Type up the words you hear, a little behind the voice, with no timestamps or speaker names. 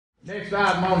Next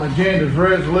item on the agenda is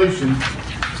resolution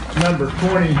number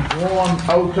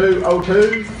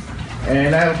 210202,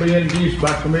 and that'll be introduced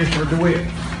by Commissioner DeWitt.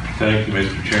 Thank you,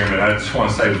 Mr. Chairman. I just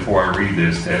want to say before I read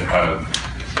this that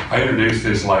I introduced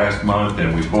this last month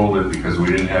and we pulled it because we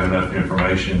didn't have enough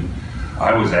information.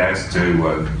 I was asked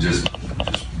to just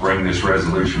bring this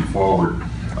resolution forward,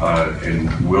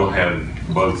 and we'll have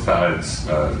both sides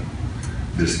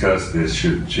discuss this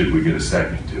should we get a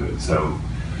second to it. So,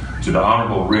 to the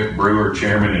Honorable Rick Brewer,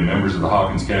 Chairman, and members of the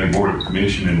Hawkins County Board of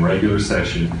Commission in regular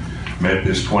session, met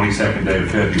this 22nd day of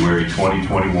February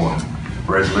 2021.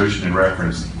 Resolution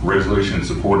in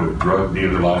support of Drug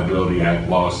Dealer Liability Act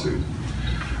lawsuit.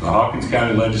 The Hawkins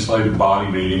County Legislative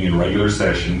Body meeting in regular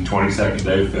session, 22nd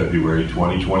day of February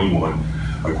 2021,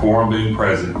 a quorum being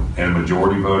present and a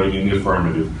majority voting in the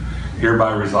affirmative,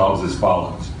 hereby resolves as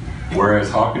follows.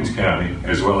 Whereas Hawkins County,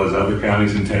 as well as other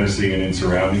counties in Tennessee and in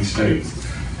surrounding states,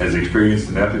 has experienced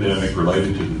an epidemic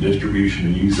related to the distribution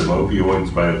and use of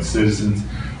opioids by its citizens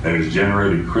that has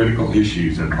generated critical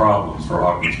issues and problems for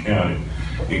Hawkins County,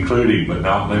 including but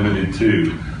not limited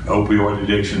to opioid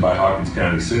addiction by Hawkins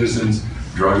County citizens,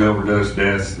 drug overdose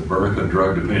deaths, the birth of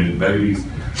drug-dependent babies,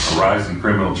 a rise in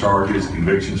criminal charges,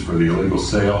 convictions for the illegal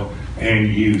sale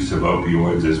and use of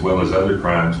opioids, as well as other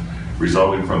crimes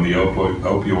resulting from the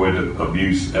opioid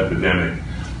abuse epidemic,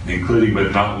 including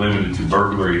but not limited to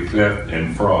burglary, theft,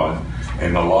 and fraud,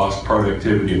 and the lost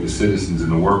productivity of the citizens in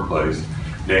the workplace,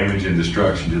 damage and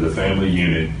destruction to the family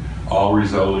unit, all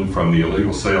resulting from the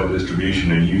illegal sale,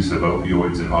 distribution, and use of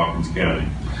opioids in Hawkins County.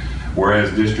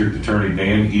 Whereas District Attorney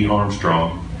Dan E.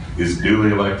 Armstrong is duly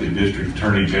elected District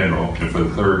Attorney General and for the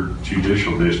 3rd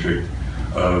Judicial District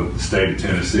of the state of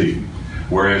Tennessee.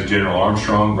 Whereas General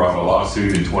Armstrong brought a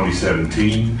lawsuit in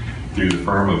 2017 through the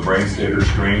firm of Branstetter,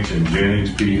 Strange & Jennings,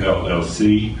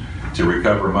 PLLC, to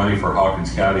recover money for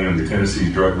Hawkins County under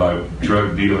Tennessee's Drug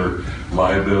Dealer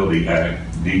Liability Act,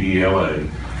 DDLA,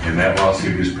 and that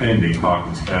lawsuit is pending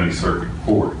Hawkins County Circuit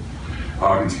Court.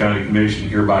 Hawkins County Commission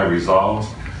hereby resolves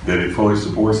that it fully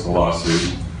supports the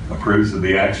lawsuit, approves of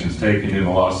the actions taken in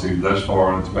the lawsuit thus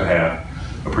far on its behalf,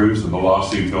 approves of the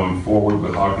lawsuit going forward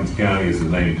with Hawkins County as the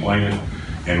named plaintiff,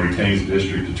 and retains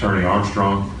District Attorney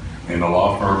Armstrong and the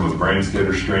law firm of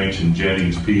Branstetter, Strange &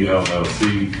 Jennings,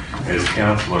 PLLC as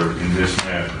counselor in this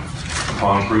matter.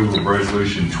 Upon approval of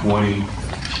Resolution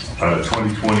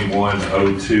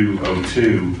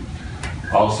 2021-0202,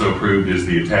 also approved is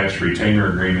the attached retainer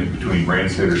agreement between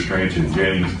Branstetter, Strange &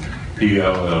 Jennings,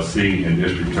 PLLC and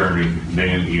District Attorney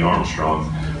Dan E. Armstrong,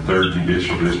 3rd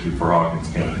Judicial District for Hawkins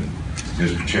County.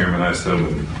 Mr. Chairman, I so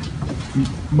move.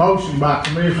 Motion by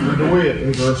Commissioner DeWitt.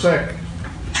 Is there a second?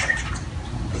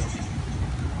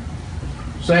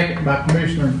 Second by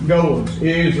Commissioner Goins.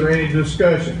 Is there any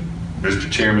discussion? Mr.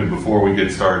 Chairman, before we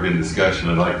get started in discussion,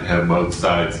 I'd like to have both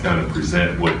sides kind of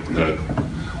present what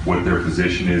their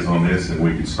position is on this, and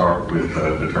we can start with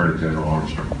Attorney General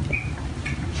Armstrong.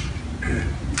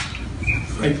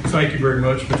 Thank you very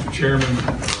much, Mr. Chairman,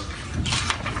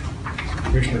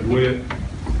 Commissioner DeWitt.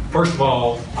 First of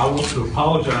all, I want to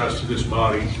apologize to this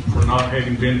body for not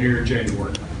having been here in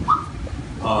January.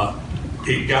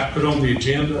 It got put on the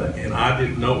agenda, and I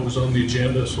didn't know it was on the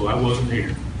agenda, so I wasn't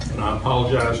here. And I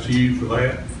apologize to you for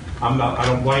that. I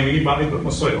don't blame anybody but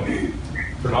myself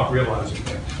for not realizing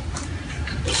that.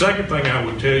 The second thing I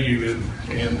would tell you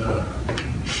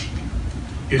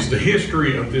is the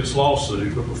history of this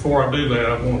lawsuit. But before I do that,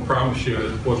 I want to promise you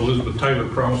what Elizabeth Taylor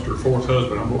promised her 4th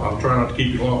husband. I'll try not to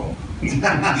keep you long.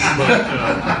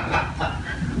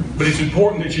 But it's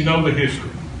important that you know the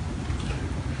history.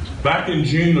 Back in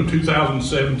June of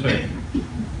 2017,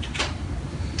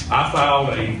 I filed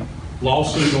a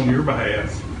lawsuit on your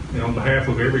behalf and on behalf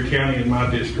of every county in my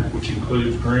district, which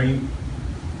includes Greene,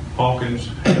 Hawkins,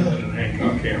 Hamilton, and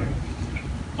Hancock County,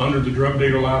 under the Drug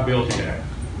Dealer Liability Act.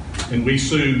 And we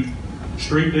sued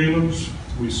street dealers,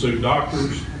 we sued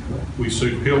doctors, we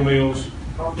sued pill mills,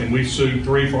 and we sued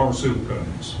 3 pharmaceutical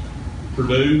companies: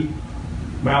 Purdue,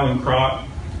 Mallinckrodt,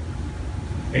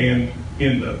 and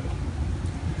Endo.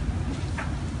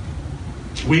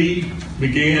 We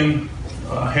began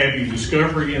having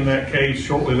discovery in that case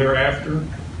shortly thereafter,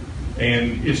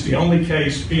 and it's the only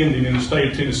case pending in the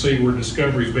state of Tennessee where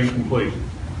discovery has been completed.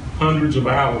 Hundreds of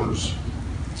hours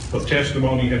of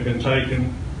testimony have been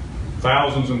taken.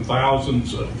 Thousands and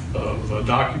thousands of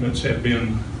documents have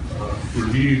been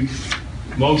reviewed.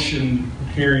 Motion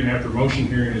hearing after motion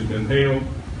hearing has been held.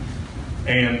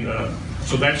 And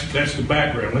so that's the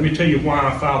background. Let me tell you why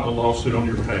I filed the lawsuit on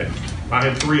your behalf. I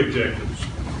had 3 objectives.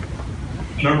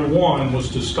 Number 1 was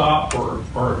to stop or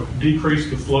decrease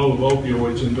the flow of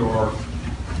opioids into our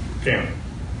county.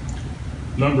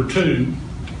 Number 2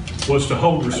 was to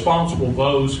hold responsible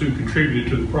those who contributed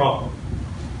to the problem.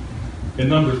 And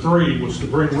number 3 was to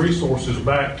bring resources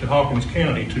back to Hawkins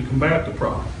County to combat the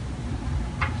problem.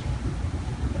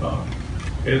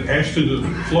 As to the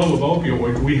flow of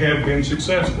opioids, we have been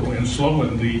successful in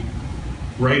slowing the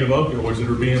rate of opioids that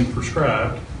are being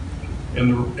prescribed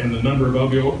and the number of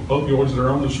opioids that are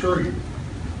on the street.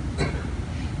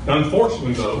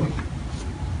 Unfortunately, though,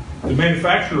 the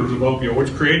manufacturers of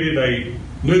opioids created a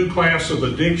new class of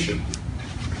addiction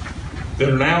that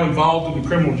are now involved in the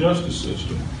criminal justice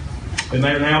system, and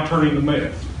they are now turning to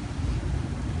meth.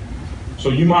 So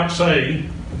you might say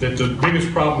that the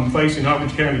biggest problem facing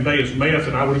Hawkins County today is meth,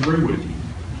 and I would agree with you.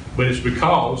 But it's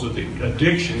because of the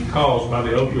addiction caused by the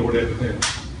opioid epidemic.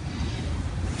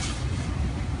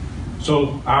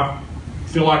 So I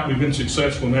feel like we've been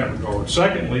successful in that regard.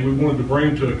 Secondly, we wanted to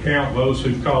bring to account those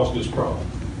who've caused this problem.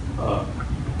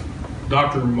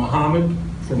 Dr. Muhammad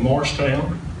from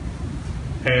Marshtown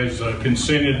has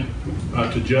consented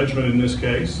to judgment in this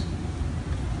case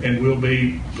and will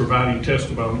be providing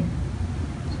testimony.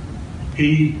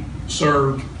 He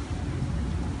served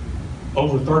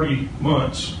over 30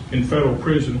 months in federal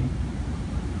prison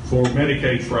for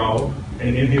Medicaid fraud,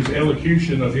 and in his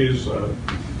elocution of his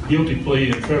guilty plea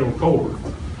in federal court,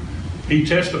 he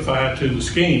testified to the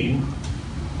scheme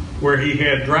where he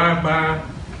had drive-by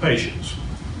patients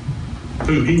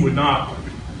who he would not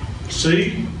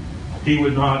see, he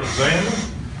would not examine,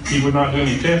 he would not do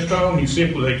any tests on.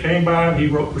 They came by and he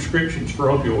wrote prescriptions for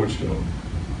opioids to them.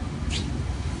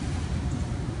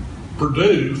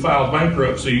 Purdue filed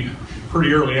bankruptcy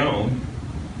pretty early on,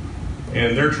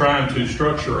 and they're trying to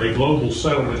structure a global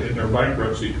settlement in their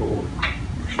bankruptcy court.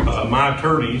 My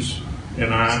attorneys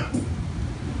and I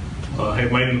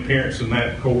have made an appearance in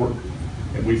that court,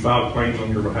 and we filed claims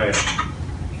on your behalf.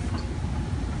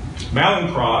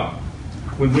 Malincrot,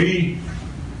 when we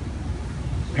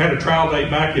had a trial date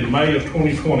back in May of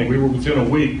 2020, we were within a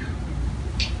week,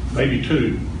 maybe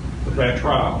 2, of that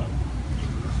trial,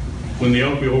 when the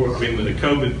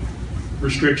COVID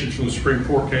restrictions from the Supreme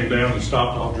Court came down and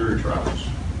stopped all jury trials.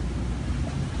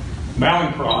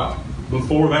 Malincrot,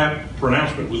 before that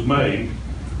pronouncement was made,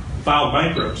 filed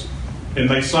bankruptcy. And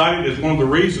they cited as one of the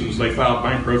reasons they filed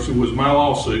bankruptcy was my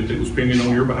lawsuit that was pending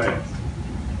on your behalf.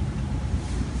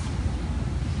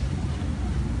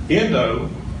 Endo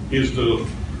is the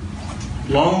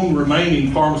lone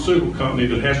remaining pharmaceutical company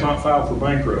that has not filed for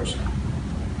bankruptcy.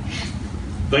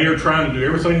 They are trying to do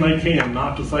everything they can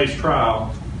not to face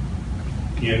trial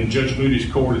in Judge Moody's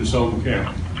court in Sullivan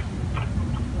County.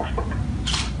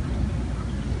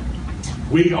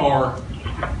 We are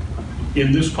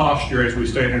in this posture as we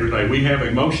stand here today. We have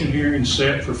a motion hearing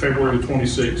set for February the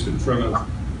 26th in front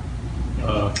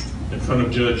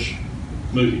of Judge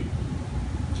Moody.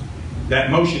 That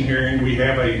motion hearing, we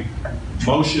have a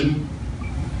motion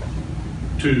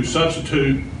to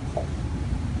substitute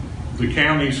the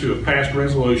counties who have passed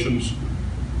resolutions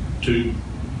to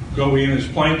go in as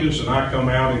plaintiffs, and I come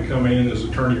in as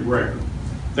attorney of record.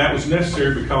 That was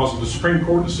necessary because of the Supreme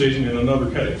Court decision in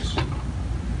another case.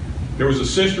 There was a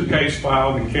sister case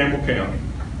filed in Campbell County.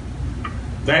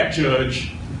 That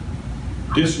judge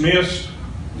dismissed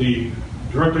the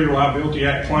Drug Dealer Liability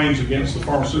Act claims against the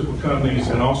pharmaceutical companies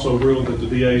and also ruled that the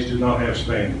DAs did not have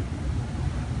standing.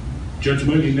 Judge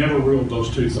Moody never ruled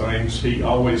those two things. He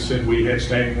always said we had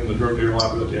standing in the Drug Dealer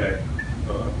Liability Act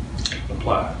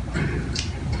applied.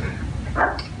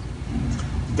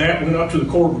 That went up to the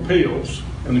Court of Appeals,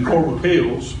 and the Court of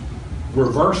Appeals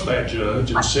reversed that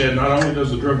judge and said not only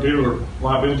does the Drug Dealer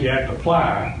Liability Act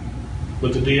apply,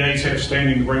 but the DAs have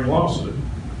standing to bring a lawsuit.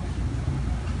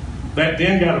 That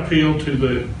then got appealed to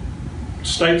the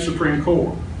state Supreme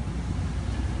Court.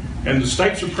 And the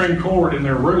state Supreme Court, in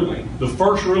their ruling, the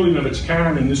first ruling of its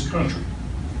kind in this country,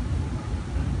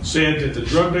 said that the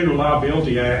Drug Dealer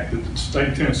Liability Act that the state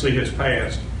of Tennessee has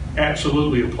passed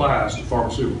absolutely applies to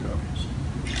pharmaceutical companies.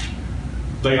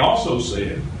 They also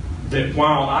said that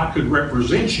while I could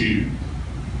represent you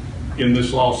in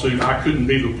this lawsuit, I couldn't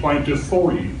be the plaintiff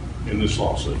for you in this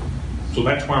lawsuit. So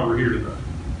that's why we're here today.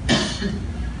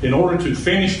 In order to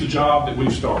finish the job that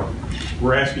we've started,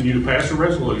 we're asking you to pass a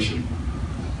resolution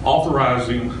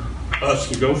authorizing us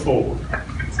to go forward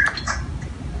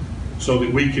so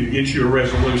that we can get you a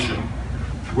resolution.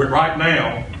 Right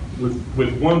now,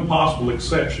 with one possible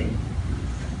exception,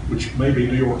 which may be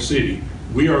New York City,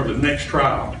 we are the next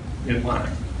trial in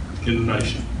line in the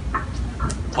nation.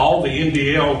 All the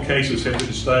NDL cases have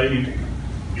been stayed.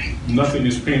 Nothing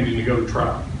is pending to go to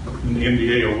trial in the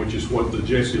NDL, which is what the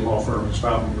Jesse law firm has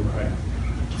filed on your behalf.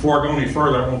 Before I go any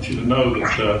further, I want you to know that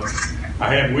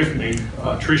I have with me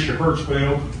Tricia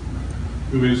Hertzfeld,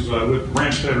 who is with the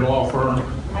Branstetter Law Firm,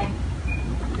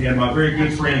 and my very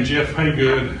good friend Jeff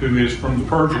Haygood, who is from the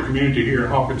Persia community here in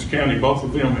Hawkins County. Both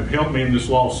of them have helped me in this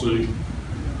lawsuit.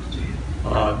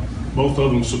 Both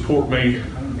of them support me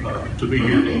to be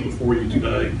here before you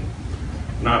today,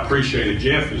 and I appreciate it.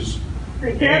 Jeff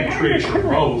and Trish are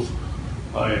both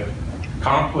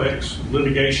complex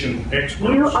litigation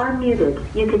experts. You are muted.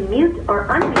 You can mute or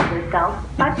unmute yourself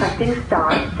by pressing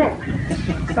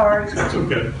 *6. Sorry. That's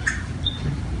okay.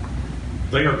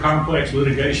 They are complex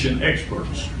litigation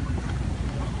experts.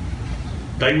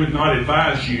 They would not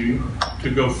advise you to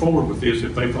go forward with this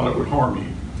if they thought it would harm you.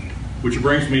 Which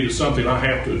brings me to something I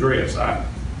have to address. I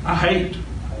hate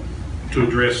to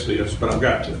address this, but I've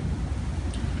got to.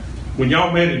 When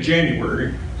y'all met in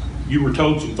January, you were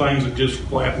told some things that just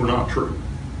flat were not true.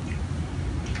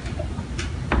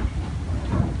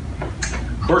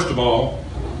 First of all,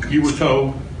 you were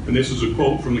told, and this is a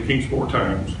quote from the Kingsport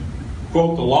Times,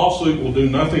 quote, "The lawsuit will do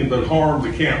nothing but harm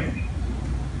the county."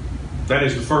 That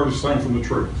is the furthest thing from the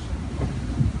truth.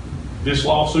 This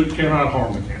lawsuit cannot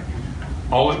harm the county.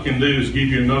 All it can do is give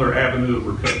you another avenue of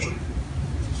recovery.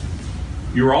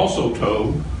 You were also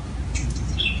told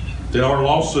that our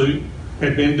lawsuit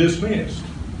had been dismissed.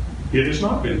 It has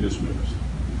not been dismissed.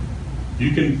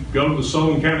 You can go to the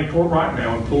Sullivan County Court right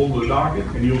now and pull the docket,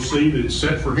 and you'll see that it's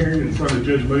set for hearing in front of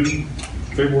Judge Moody,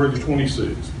 February the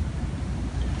 26th.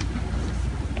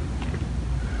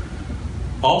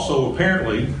 Also,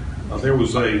 apparently, there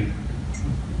was I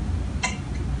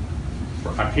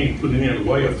can't put it in a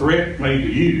way, a threat made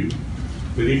to you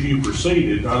that if you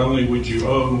proceeded, not only would you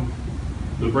owe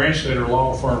the Branstetter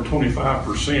Law Firm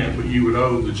 25%, but you would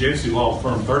owe the Jesse Law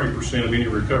Firm 30% of any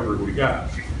recovery we got.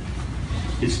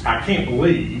 I can't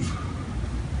believe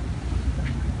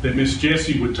that Miss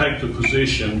Jesse would take the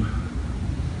position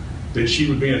that she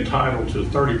would be entitled to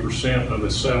 30% of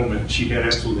a settlement she had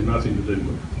absolutely nothing to do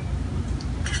with.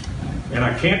 And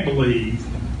I can't believe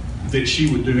that she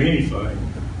would do anything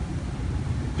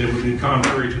that would be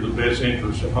contrary to the best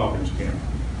interests of Hawkins County.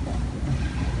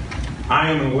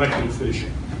 I am an elected official.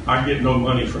 I get no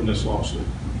money from this lawsuit.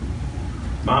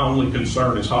 My only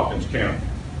concern is Hawkins County.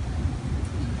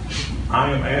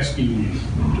 I am asking you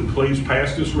to please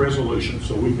pass this resolution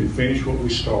so we can finish what we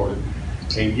started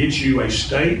and get you a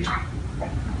state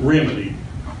remedy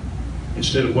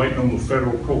instead of waiting on the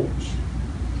federal courts.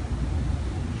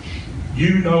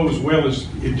 You know as well as,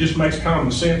 it just makes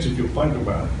common sense if you'll think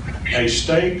about it. A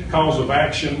state cause of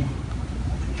action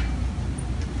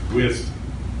with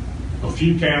a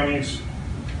few counties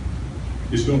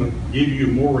is going to give you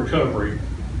more recovery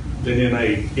than in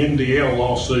a MDL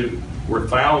lawsuit where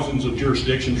thousands of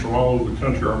jurisdictions from all over the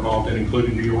country are involved in,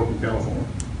 including New York and California.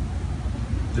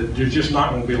 There's just not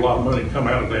going to be a lot of money come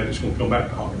out of that that's going to come back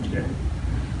to Hawkins County.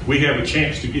 We have a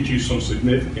chance to get you some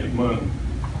significant money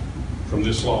from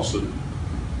this lawsuit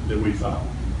that we filed.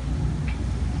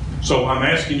 So I'm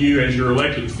asking you as your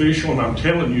elected official, and I'm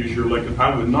telling you as your elected,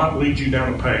 I would not lead you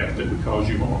down a path that would cause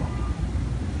you harm.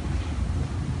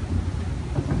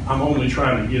 I'm only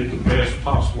trying to get the best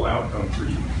possible outcome for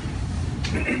you.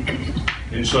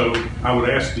 And so I would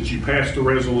ask that you pass the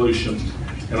resolution,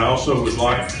 and I also would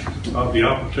like the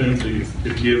opportunity,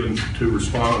 if given, to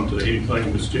respond to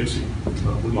anything Ms. Jesse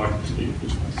would like to see at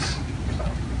this point.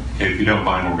 If you don't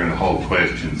mind, we're going to hold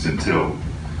questions until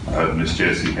Ms.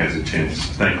 Jesse has a chance.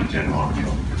 Thank you, Jen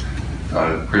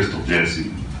Armstrong. Crystal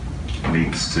Jesse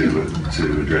needs to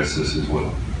address this as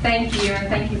well. Thank you, and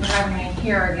thank you for having me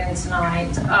here again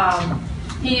tonight.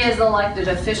 He is elected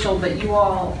official, but you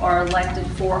all are elected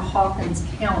for Hawkins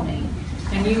County,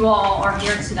 and you all are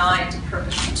here tonight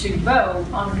to vote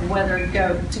on whether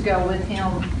to go with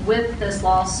him with this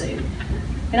lawsuit.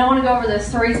 And I want to go over the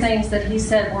three things that he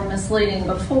said were misleading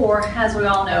before. As we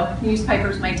all know,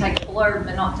 newspapers may take a blurb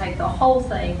but not take the whole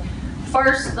thing.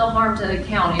 First, the harm to the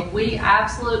county. We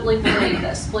absolutely believe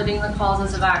that splitting the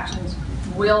causes of actions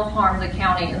will harm the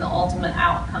county in the ultimate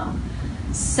outcome.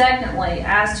 Secondly,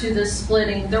 as to the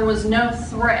splitting, there was no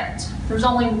threat. There's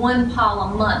only one pile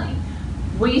of money.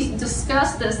 We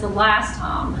discussed this the last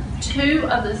time. 2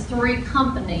 of the 3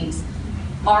 companies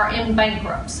are in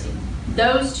bankruptcy.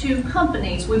 Those 2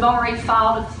 companies, we've already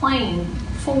filed a claim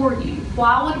for you.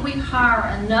 Why would we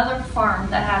hire another firm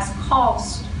that has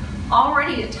costs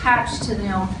already attached to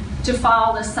them to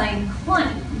file the same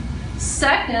claim?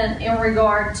 Second, in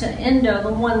regard to Endo,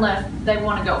 the one left they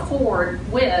want to go forward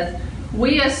with,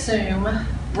 we assume,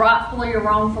 rightfully or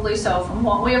wrongfully so, from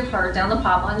what we have heard down the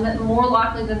pipeline, that more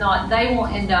likely than not, they will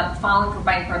end up filing for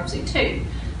bankruptcy too.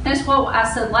 That's what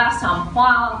I said last time.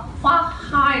 Why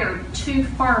hire two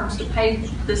firms to pay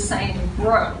the same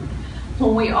road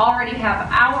when we already have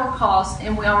our costs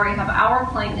and we already have our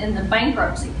claim in the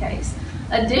bankruptcy case?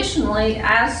 Additionally,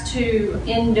 as to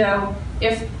Endo,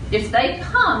 if they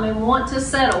come and want to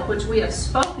settle, which we have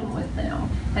spoken with them,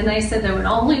 and they said they would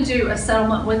only do a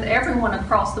settlement with everyone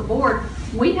across the board,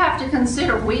 we have to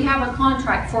consider we have a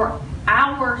contract for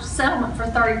our settlement for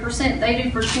 30%. They do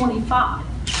for 25.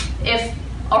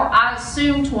 Or I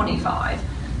assume 25.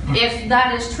 If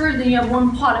that is true, then you have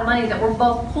one pot of money that we're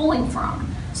both pulling from.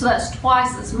 So that's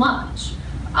twice as much.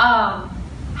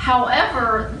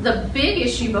 However, the big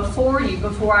issue before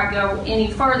I go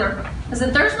any further, is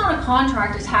that there's not a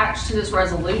contract attached to this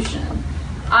resolution.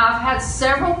 I've had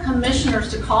several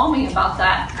commissioners to call me about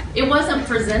that. It wasn't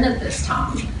presented this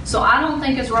time. So I don't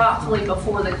think it's rightfully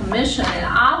before the commission. And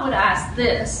I would ask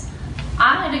this.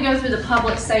 I had to go through the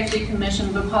Public Safety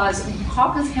Commission because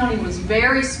Hawkins County was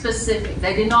very specific.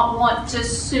 They did not want to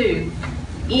sue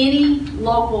any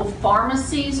local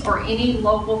pharmacies or any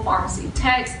local pharmacy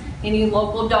techs, any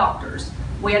local doctors.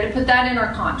 We had to put that in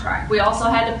our contract. We also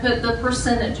had to put the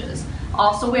percentages.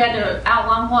 Also, we had to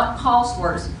outline what costs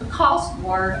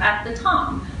were at the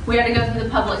time. We had to go through the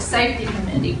Public Safety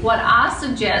Committee. What I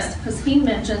suggest, because he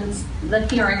mentions the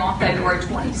hearing on February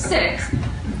 26th,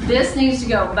 this needs to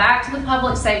go back to the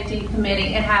Public Safety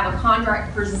Committee and have a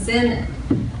contract presented.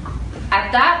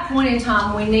 At that point in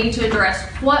time, we need to address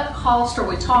what cost are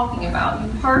we talking about.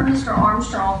 You heard Mr.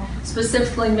 Armstrong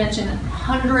specifically mention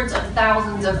hundreds of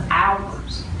thousands of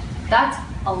hours. That's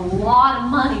a lot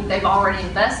of money they've already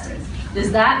invested.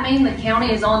 Does that mean the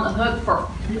county is on the hook for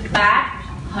back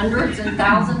hundreds and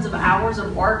thousands of hours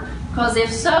of work? Because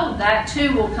if so, that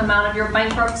too will come out of your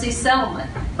bankruptcy settlement.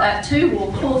 That too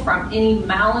will pull from any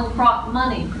Mallinckrodt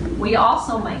money we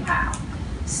also may have.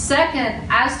 Second,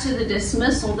 as to the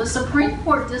dismissal, the Supreme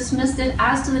Court dismissed it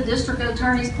as to the district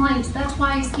attorney's claims. That's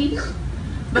why he's here.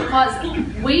 Because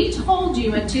we told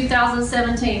you in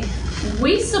 2017,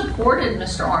 we supported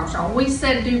Mr. Armstrong. We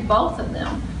said do both of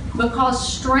them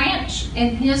because Stranch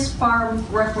and his firm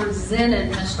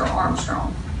represented Mr.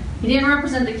 Armstrong. He didn't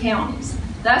represent the counties.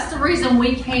 That's the reason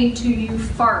we came to you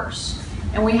first.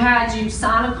 And we had you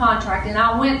sign a contract, and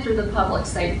I went through the Public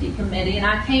Safety Committee, and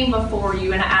I came before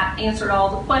you, and I answered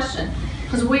all the questions,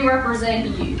 because we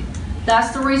represent you.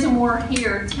 That's the reason we're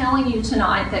here telling you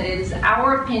tonight that it is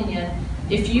our opinion,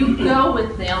 if you go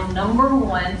with them, number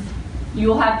one, you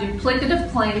will have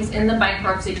duplicative claims in the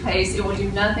bankruptcy case. It will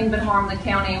do nothing but harm the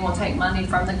county and will take money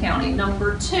from the county.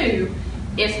 Number two,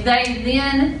 if they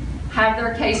then have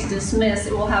their case dismissed,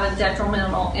 it will have a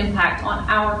detrimental impact on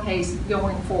our case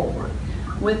going forward.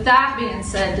 With that being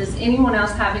said, does anyone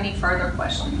else have any further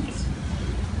questions?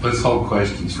 Let's hold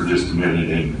questions for just a minute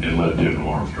and let General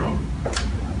Armstrong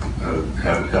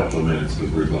have a couple of minutes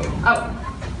of rebuttal.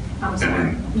 Oh, I'm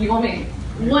sorry. You want me?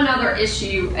 One other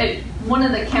issue, one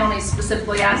of the counties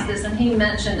specifically asked this, and he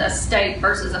mentioned a state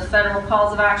versus a federal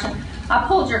cause of action. I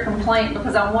pulled your complaint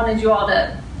because I wanted you all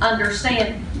to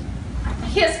understand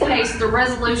his case. The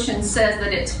resolution says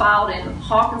that it's filed in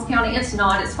Hawkins County. It's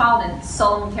not. It's filed in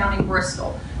Sullivan County,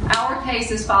 Bristol. Our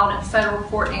case is filed in federal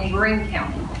court in Greene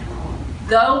County.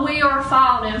 Though we are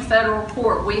filed in federal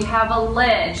court, we have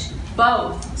alleged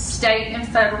both state and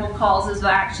federal causes of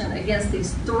action against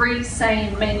these three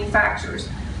same manufacturers.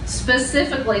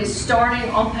 Specifically, starting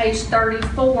on page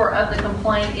 34 of the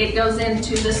complaint, it goes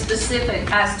into the specific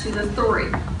as to the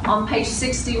three. On page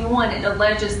 61, it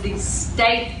alleges the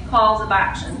state cause of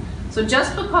action. So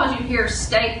just because you hear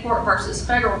state court versus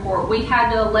federal court, we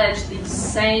had to allege the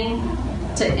same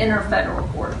to enter federal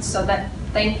court. So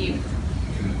thank you.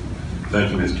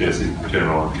 Thank you, Ms. Jessie.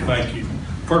 General Armstrong. Thank you.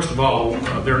 First of all,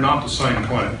 they're not the same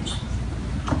claims.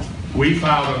 We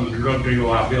filed under the Drug Dealer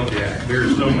Liability Act. There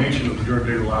is no mention of the Drug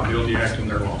Dealer Liability Act in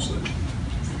their lawsuit.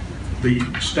 The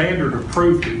standard of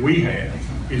proof that we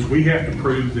have is we have to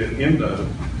prove that Endo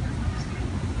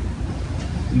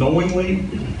knowingly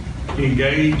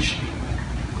engaged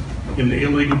in the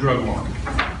illegal drug market.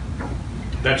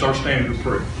 That's our standard of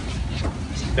proof.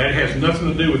 That has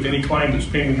nothing to do with any claim that's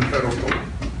pending in federal court.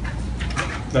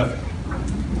 Nothing.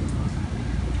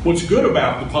 What's good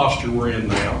about the posture we're in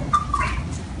now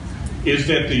is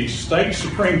that the state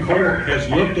Supreme Court has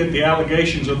looked at the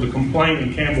allegations of the complaint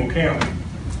in Campbell County.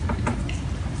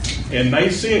 And they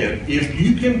said, if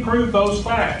you can prove those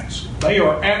facts, they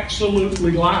are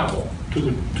absolutely liable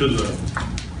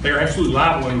they're absolutely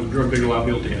liable under the Drug Dealer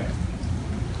Liability Act.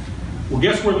 Well,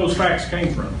 guess where those facts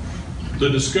came from? The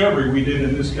discovery we did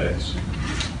in this case.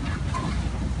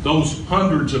 Those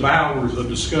hundreds of hours of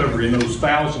discovery and those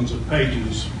thousands of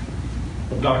pages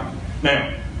of documents.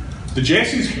 Now, The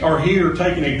Jessies are here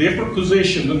taking a different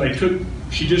position than they took.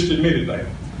 She just admitted that.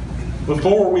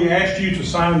 Before we asked you to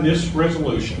sign this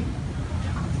resolution,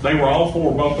 they were all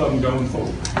for both of them going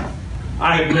forward.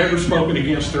 I have never spoken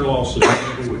against their lawsuit.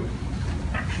 Never will.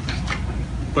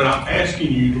 But I'm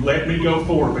asking you to let me go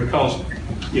forward, because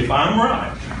if I'm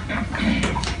right,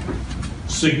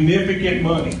 significant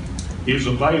money is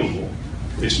available.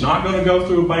 It's not going to go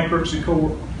through a bankruptcy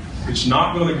court. It's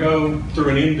not going to go through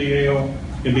an MDL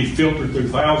and be filtered through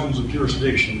thousands of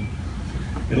jurisdictions.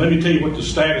 And let me tell you what the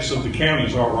status of the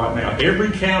counties are right now.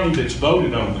 Every county that's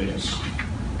voted on this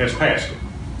has passed it.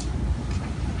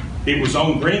 It was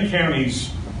on Greene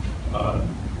County's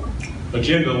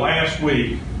agenda last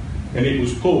week, and it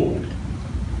was pulled.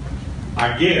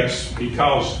 I guess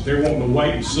because they're wanting to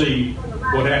wait and see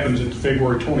what happens at the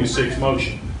February 26th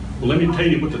motion. Well, let me tell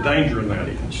you what the danger in that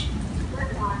is.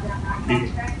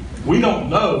 We don't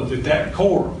know that that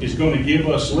court is going to give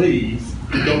us leave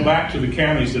to go back to the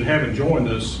counties that haven't joined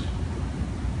us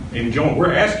and join.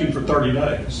 We're asking for 30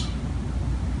 days.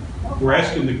 We're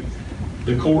asking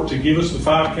the court to give us the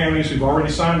 5 counties who've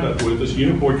already signed up with us.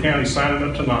 Unicoi County signing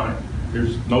up tonight.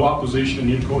 There's no opposition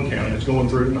in Unicoi County. It's going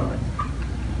through tonight.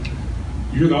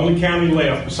 You're the only county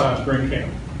left besides Greene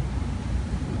County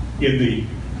in the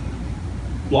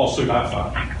lawsuit I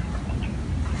filed.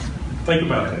 Think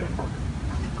about that.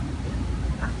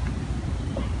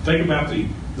 Think about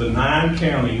the 9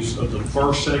 counties of the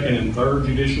 1st, 2nd, and 3rd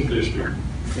Judicial District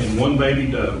and one baby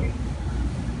doe.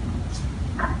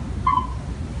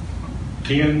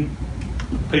 10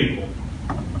 people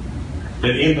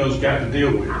that Endo's got to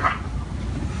deal with.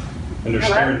 And they're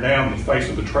staring down the face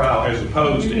of the trial, as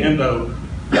opposed to Endo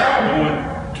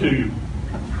going to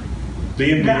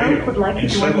the MDL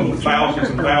and settling thousands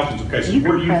and thousands of cases.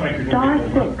 Where do you think you're going to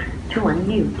get more money? To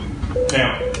unmute.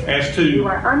 Now, as to You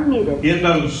are unmuted.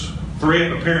 Endo's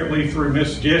threat, apparently through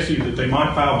Miss Jessie, that they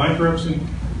might file bankruptcy,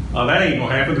 that ain't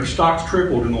gonna happen. Their stock's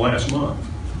tripled in the last month.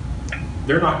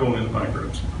 They're not going into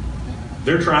bankruptcy.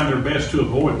 They're trying their best to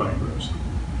avoid bankruptcy.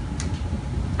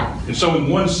 And so in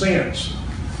one sense,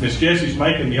 Miss Jessie's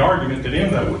making the argument that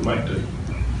Endo would make too.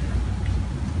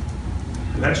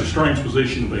 And that's a strange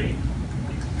position to be in.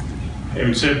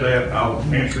 Having said that, I'll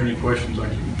answer any questions I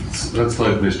can. Let's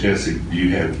let Ms. Jessie, do you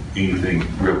have anything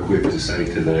real quick to say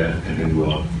to that, and then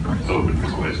we'll open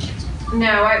for questions.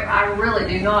 No, I really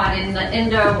do not. And the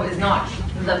Endo is not,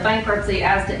 the bankruptcy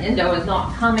as to Endo is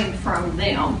not coming from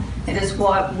them. It is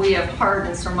what we have heard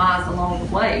and surmised along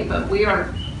the way, but we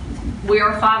are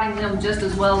fighting them just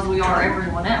as well as we are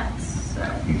everyone else. So.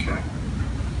 Okay.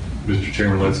 Mr.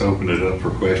 Chairman, let's open it up for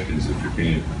questions if you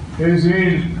can. Is there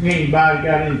anybody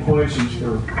got any questions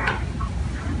for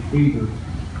either?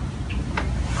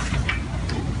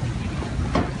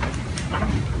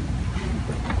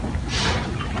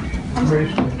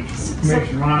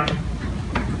 Commissioner Wright.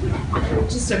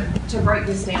 Just to break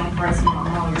this down for us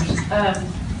lawyers,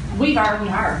 we've already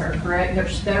hired her, correct?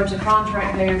 There's a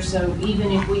contract there, so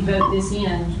even if we vote this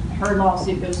in, her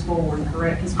lawsuit goes forward,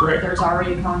 correct? Because there's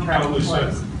already a contract in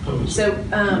place.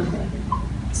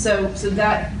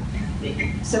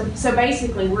 So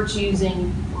basically, we're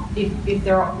choosing if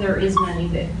there is money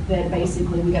that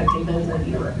basically we got to pay those of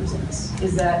you to represent us.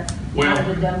 Is that kind of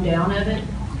the dumb down of it?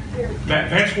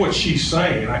 That's what she's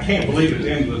saying. I can't believe at the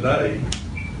end of the day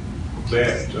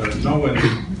that knowing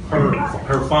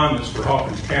her fondness for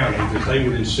Hawkins County, that they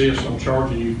would insist on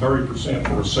charging you 30%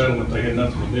 for a settlement they had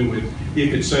nothing to do with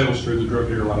if it settles through the Drug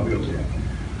Dealer Liability Act.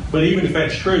 But even if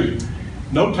that's true,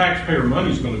 no taxpayer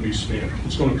money is going to be spent.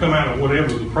 It's going to come out of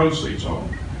whatever the proceeds are.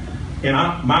 And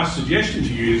my suggestion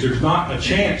to you is there's not a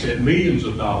chance at millions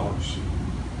of dollars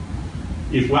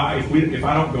if I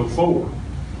don't go forward.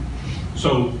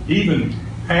 So even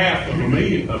half of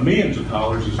millions of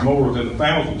dollars is more than the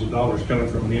thousands of dollars coming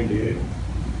from an MDL.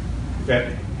 If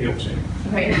that helps him.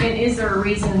 Okay, and is there a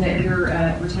reason that your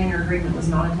retainer agreement was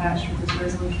not attached with this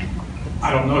resolution?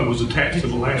 I don't know. It was attached to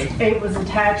the last one. It was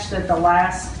attached at the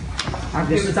last,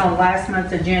 it was on last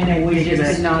month's agenda, and we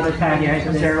just did not attach it. It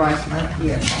was there last month,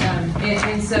 yes.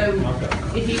 And so,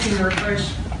 if you can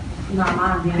refresh my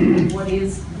mind then, what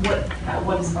is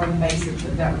on the basis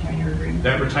of that retainer agreement?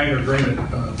 That retainer agreement,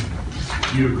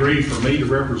 you agree for me to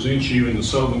represent you in the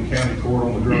Sullivan County Court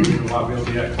on the Drug Dealer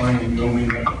Liability Act claim, and you owe me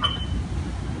that.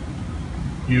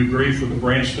 You agree for the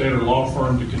Branstetter Law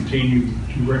Firm to continue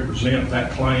to represent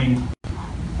that claim,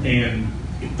 and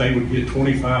if they would get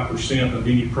 25% of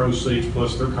any proceeds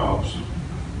plus their costs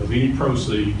of any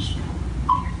proceeds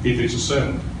if it's a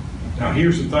settlement. Now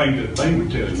here's the thing that they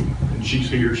would tell you, and she's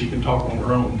here, she can talk on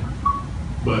her own,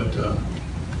 but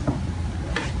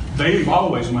they've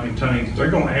always maintained that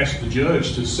they're going to ask the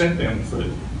judge to set them the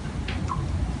fee.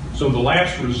 So the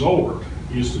last resort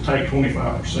is to take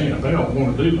 25%. They don't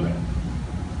want to do that.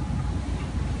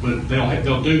 But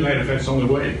they'll do that if that's the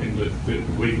only way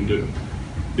that we can do it.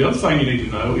 The other thing you need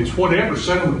to know is whatever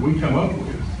settlement we come up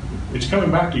with, it's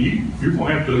coming back to you. You're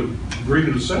going to have to agree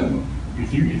to the settlement.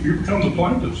 If you become the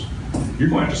plaintiffs, you're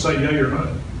going to have to say yea or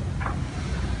no.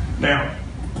 Now,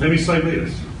 let me say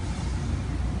this.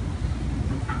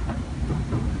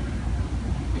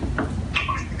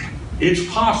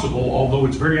 It's possible, although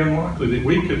it's very unlikely, that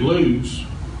we could lose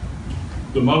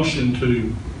the motion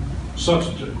to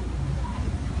substitute.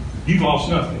 You've lost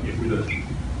nothing if we do.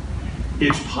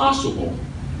 It's possible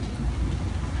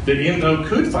that Endo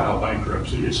could file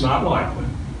bankruptcy. It's not likely.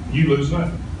 You lose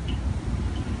nothing.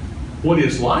 What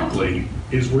is likely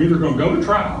is we're either going to go to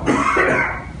trial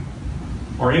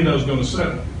or Endo's going to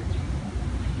settle.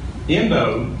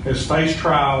 Endo has faced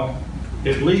trial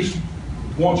at least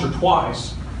once or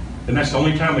twice, and that's the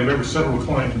only time they've ever settled a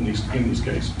claim in these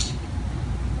cases.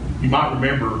 You might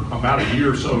remember about a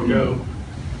year or so ago,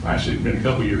 actually it's been a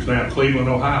couple of years now, Cleveland,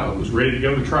 Ohio was ready to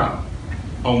go to trial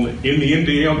in the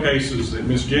MDL cases that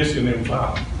Miss Jessie and them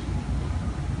filed.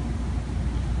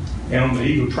 And on the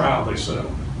eve of trial, they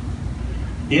settled.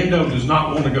 Endo does not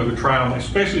want to go to trial, and they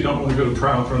especially don't want to go to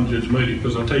trial in front of Judge Moody,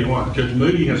 because I'll tell you what, Judge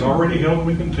Moody has already held them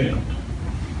in contempt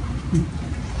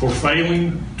for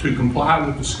failing to comply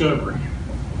with discovery.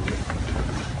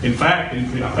 In fact,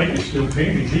 I think it's still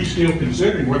pending. He's still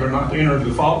considering whether or not to enter a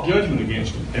default judgment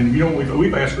against him. And you know,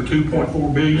 we've asked for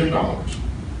 $2.4 billion.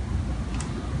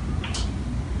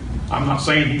 I'm not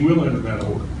saying he will enter that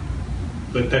order,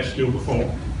 but that's still before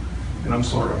him. And I'm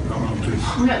sorry, I'm going on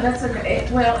too. No, that's okay.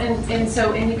 Well,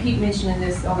 and you keep mentioning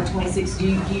this on the 26th. Do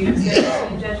you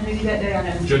expect Judge Moody that day? I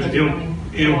know Judge,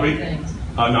 it'll be.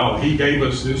 No, he gave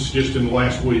us this just in the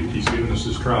last week. He's given us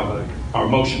this trial day, our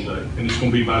motion day, and it's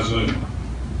going to be by Zoom.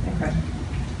 Okay.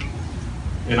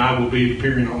 And I will be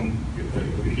appearing on,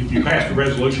 if you pass the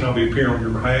resolution, I'll be appearing on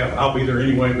your behalf. I'll be there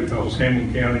anyway because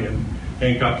Hamilton County and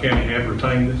Hancock County have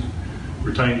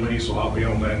retained me, so I'll be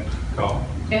on that call.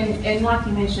 And like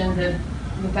you mentioned, the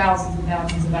thousands and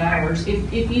thousands of hours,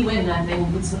 if you win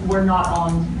nothing, we're not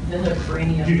on the hook for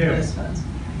any of those funds.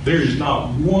 There is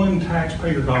not one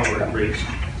taxpayer dollar at risk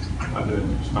by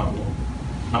doing this, not one.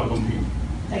 Not one penny.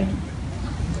 Thank you.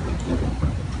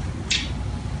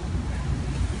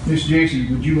 Miss Jessie,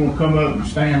 would you want to come up and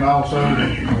stand also?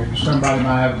 Or somebody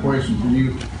might have a question for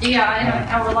you. Yeah, and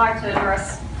I would like to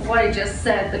address what he just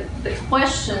said. The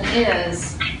question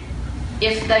is,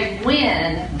 if they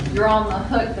win, you're on the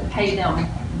hook to pay them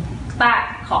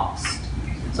back cost.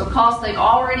 So costs they've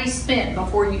already spent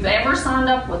before you've ever signed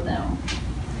up with them.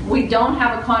 We don't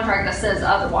have a contract that says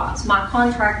otherwise. My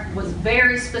contract was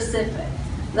very specific.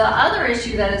 The other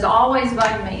issue that has always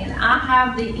bugged me, and I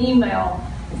have the email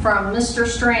from Mr.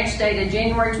 Stranch dated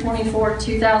January 24,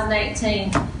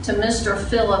 2018 to Mr.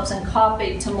 Phillips and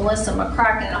copied to Melissa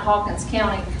McCracken at Hawkins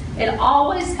County. It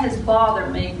always has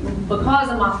bothered me because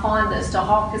of my fondness to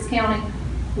Hawkins County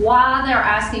why they're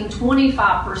asking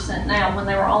 25% now when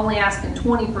they were only asking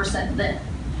 20% then.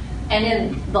 And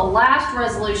in the last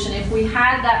resolution, if we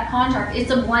had that contract, it's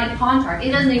a blank contract.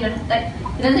 It doesn't even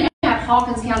have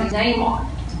Hawkins County's name on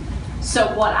it.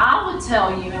 So what I would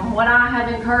tell you, and what I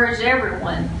have encouraged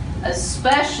everyone,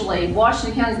 especially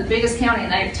Washington County is the biggest county,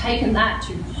 and they've taken that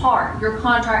to heart. Your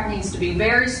contract needs to be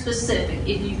very specific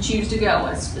if you choose to go,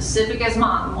 as specific as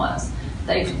mine was.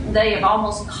 They have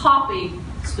almost copied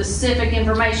specific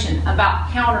information about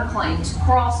counterclaims,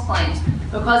 cross claims,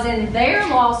 because in their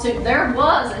lawsuit there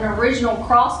was an original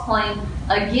cross claim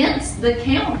against the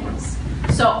counties.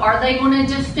 So are they going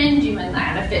to defend you in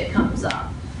that if it comes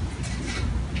up?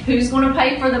 Who's going to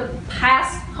pay for the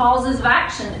past causes of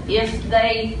action if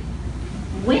they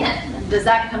win? Does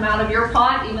that come out of your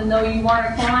pot even though you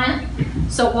weren't a client?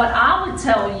 So what I would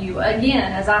tell you,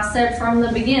 again, as I said from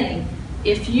the beginning,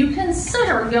 if you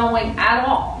consider going at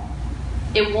all,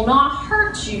 it will not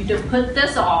hurt you to put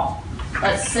this off.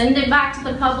 Let's send it back to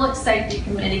the Public Safety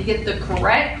Committee, get the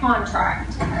correct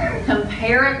contract,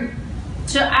 compare it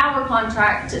to our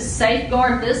contract to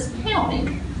safeguard this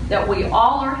county that we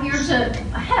all are here to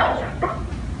help,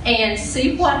 and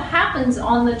see what happens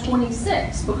on the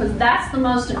 26th, because that's the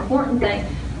most important thing.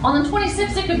 On the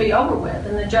 26th, it could be over with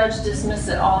and the judge dismiss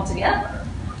it altogether.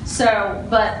 So,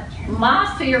 but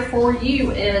my fear for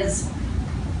you is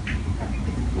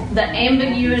the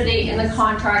ambiguity in the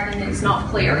contract, and it's not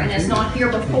clear, and it's not here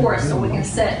before us, so we can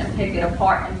sit and pick it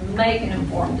apart and make an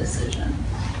informed decision.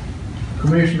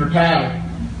 Commissioner Tyler.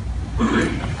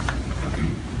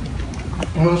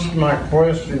 Most of my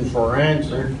questions were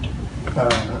answered,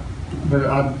 but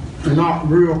I'm not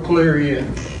real clear yet,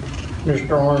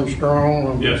 Mr. Armstrong.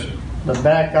 On Yes, sir. the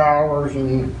back hours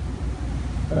and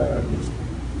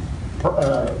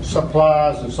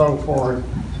supplies and so forth.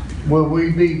 Will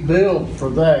we be billed for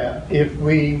that if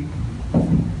we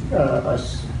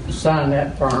sign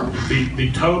that firm?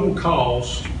 The total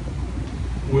cost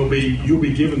will be, you'll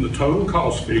be given the total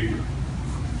cost figure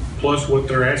plus what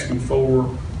they're asking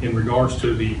for in regards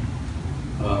to the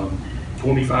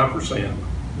 25%,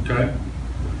 okay?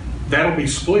 That'll be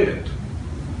split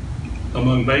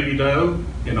among Baby Doe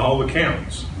and all the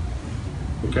counties,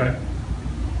 okay?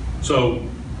 So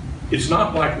it's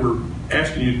not like we're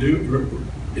asking you to do,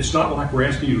 it's not like we're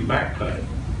asking you to back pay.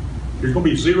 There's gonna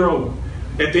be zero,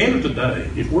 at the end of the day,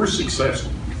 if we're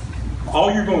successful,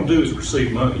 all you're gonna do is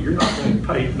receive money. You're not gonna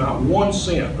pay, not 1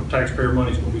 cent of taxpayer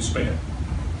money is gonna be spent,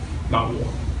 not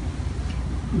one.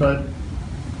 But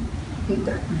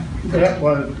that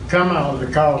would come out of the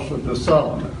cost of the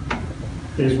settlement,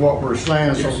 is what we're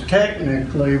saying. So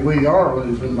technically, we are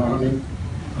losing money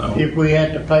if we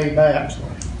had to pay back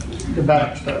the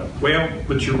back stuff. Well,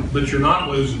 but you're not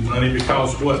losing money,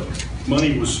 because what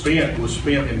money was spent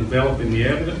in developing the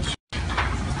evidence.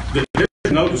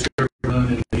 There's no discovery done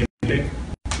in the NDA.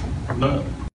 None.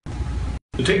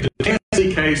 The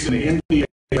Tennessee case in the NDA,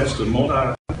 that's the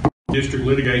multi-district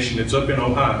litigation that's up in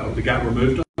Ohio, that got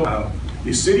removed to Ohio,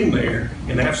 is sitting there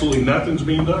and absolutely nothing's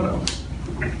being done on it.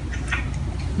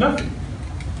 Nothing.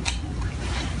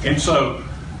 And so,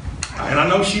 and I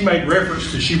know she made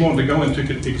reference to she wanted to go into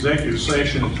executive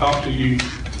session and talk to you.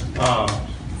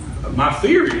 My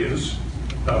theory is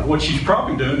what she's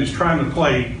probably doing is trying to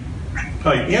play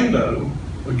Endo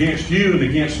against you and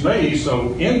against me.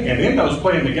 So, and Endo's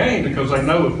playing the game because they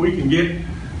know if we can get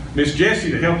Miss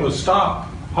Jessie to help us stop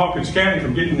Hawkins County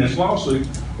from getting this lawsuit,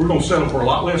 we're going to settle for a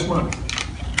lot less money.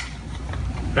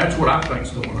 That's what I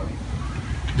think's going on.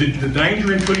 The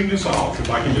danger in putting this off, if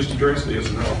I can just address this,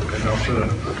 and I'll shut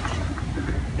up.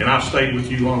 And I've stayed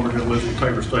with you longer than Elizabeth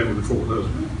Taylor stayed with her 4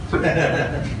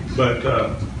 husbands. But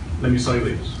let me say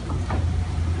this.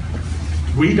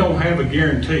 We don't have a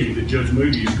guarantee that Judge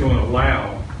Moody is going to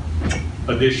allow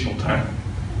additional time.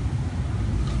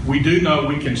 We do know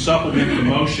we can supplement the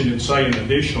motion and say an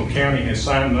additional county has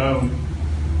signed on,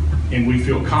 and we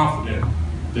feel confident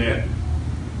that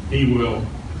he will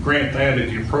grant that at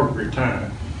the appropriate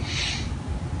time.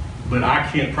 But I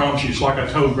can't promise you. It's like I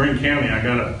told Greene County, I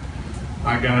got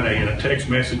a text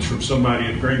message from somebody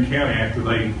at Greene County after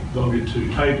they voted to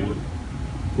table it.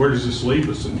 Where does this leave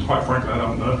us? And quite frankly, I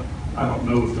don't know. I don't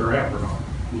know if they're out or not.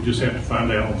 We'll just have to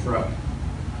find out on Friday.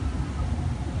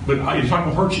 But it's not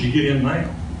going to hurt you to get in now.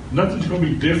 Nothing's going to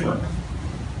be different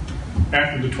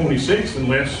after the 26th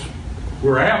unless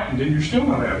we're out, and then you're still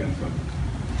not out anything.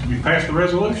 You passed the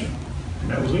resolution, and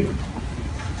that was it.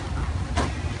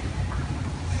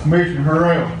 Commissioner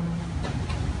Harrell.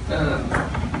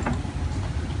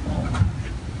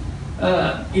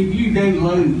 If you do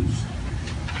lose,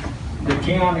 the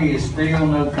county is still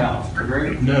no cost,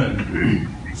 correct? None.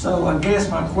 So I guess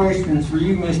my question is for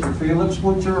you, Mr. Phillips.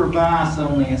 What's your advice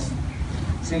on this,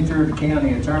 since you're the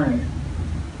county attorney?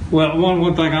 Well,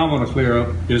 one thing I want to clear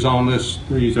up is on these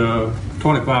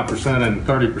 25% and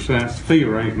 30% fee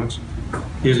arrangements.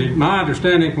 Is it my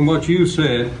understanding from what you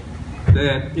said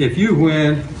that if you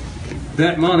win,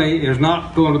 that money is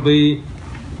not going to be,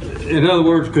 in other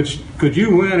words, could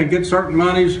you win and get certain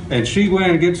monies and she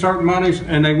win and get certain monies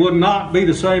and they would not be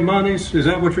the same monies? Is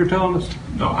that what you're telling us?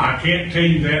 No, I can't tell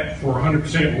you that for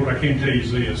 100%. What I can tell you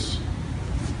is this.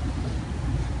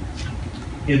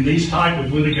 In these type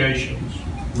of litigations,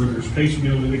 where there's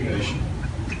piecemeal litigation,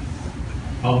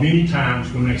 many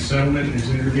times when a settlement is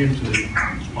entered into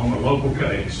on a local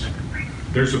case,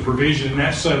 there's a provision in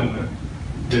that settlement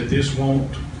that this won't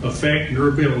affect your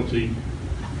ability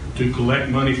to collect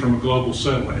money from a global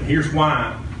settlement. And here's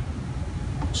why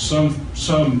some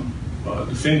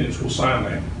defendants will sign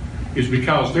that, is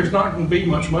because there's not going to be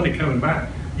much money coming back.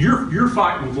 You're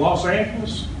fighting with Los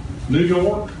Angeles, New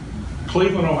York,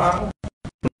 Cleveland, Ohio,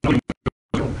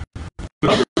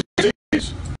 other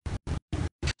cities.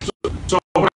 So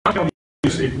what I'm telling you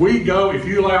is, if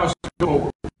you allow us to go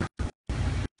forward,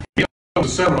 get a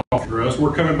settlement offer for us,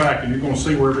 we're coming back and you're going to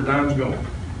see where every dime's going.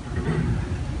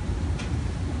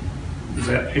 Does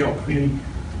that help any?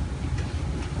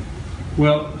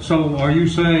 Well, so are you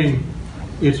saying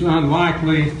it's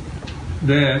unlikely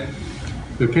that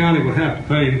the county would have to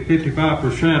pay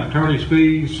 55% attorney's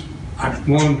fees,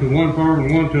 one to one firm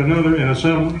and one to another in a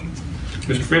settlement?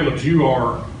 Mr. Phillips, you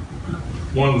are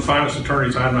one of the finest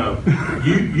attorneys I know.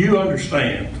 You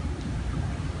understand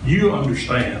you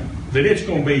understand that it's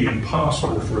going to be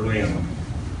impossible for them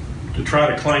to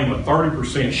try to claim a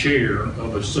 30% share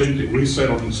of a suit that we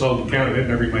settled in Sullivan County they've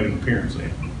never made an appearance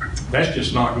in. That's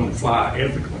just not going to fly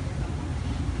ethically.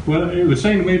 Well, it would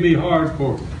seem to me to be hard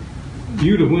for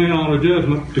you to win on a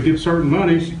judgment to get certain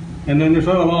monies, and then this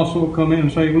other lawsuit come in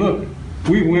and say, look,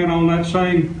 we win on that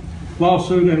same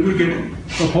lawsuit and we get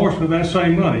a portion of that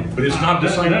same money. But it's not the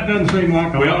same. That doesn't seem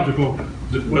like a logical.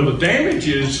 The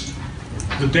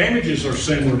damages are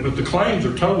similar, but the claims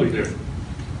are totally different.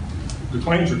 The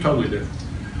claims are totally different.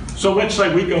 So let's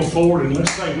say we go forward and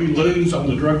let's say we lose on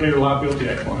the Drug Dealer Liability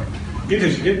Act claim.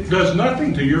 It does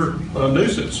nothing to your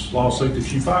nuisance lawsuit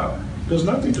that you filed. It does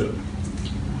nothing to it.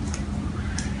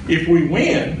 If we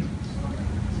win,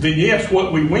 then yes,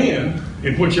 what we win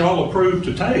and what y'all approved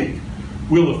to take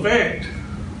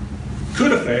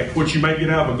could affect what you may get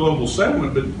out of a global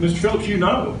settlement. But Mr. Phillips, you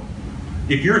know,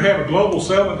 if you have a global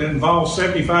settlement that involves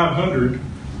 7,500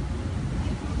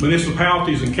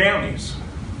 municipalities and counties,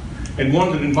 and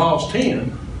one that involves 10,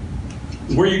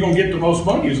 where you're going to get the most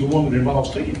money is the one that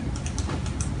involves 10.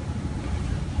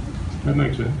 That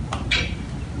makes sense.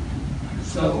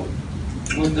 So,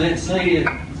 with that said,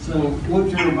 so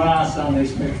what's your advice on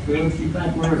this, Mr. Phillips? You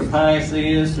think we're to pass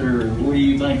this, or what do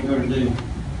you think we're to do?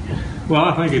 Well,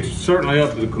 I think it's certainly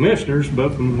up to the commissioners,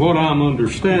 but from what I'm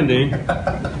understanding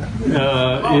is,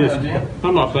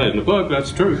 I'm not passing the buck,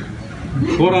 that's true.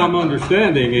 What I'm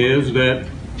understanding is that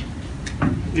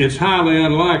it's highly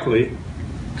unlikely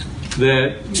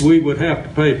that we would have to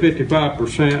pay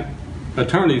 55%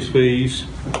 attorney's fees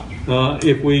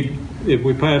if we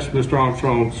pass Mr.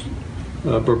 Armstrong's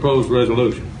proposed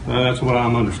resolution. That's what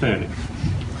I'm understanding.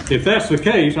 If that's the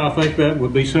case, I think that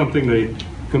would be something the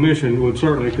commission would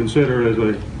certainly consider as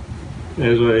a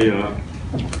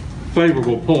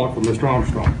favorable point for Mr.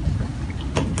 Armstrong.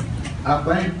 I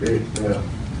think that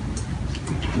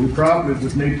we probably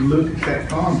would need to look at that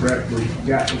contract we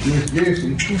got with Miss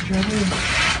Jessie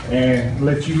and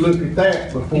let you look at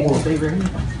that before,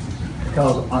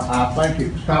 because I think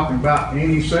it's talking about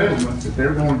any settlement that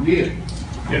they're going to get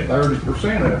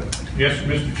 30% of it. Yes,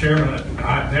 Mr. Chairman,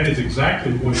 that is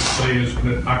exactly what it says,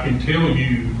 but I can tell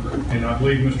you, and I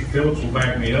believe Mr. Phillips will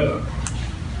back me up,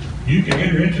 you can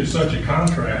enter into such a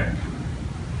contract,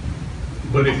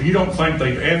 but if you don't think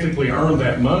they've ethically earned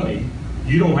that money,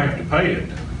 you don't have to pay it.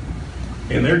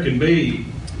 And there can be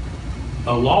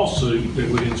a lawsuit that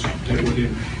would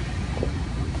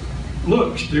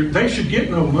look, they should get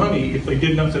no money if they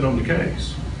did nothing on the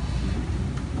case.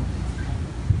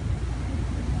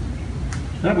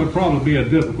 That would probably be a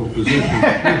difficult position.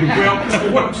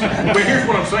 But here's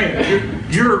what I'm saying.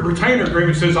 Your retainer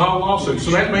agreement says all lawsuits. So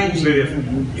that means that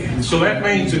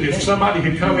if somebody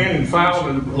had come in and filed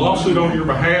a lawsuit on your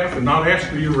behalf and not asked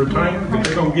for your retainer, that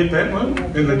they're going to get that money,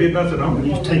 and they did nothing on it.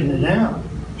 Just taking it out.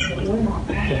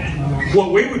 What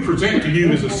we would present to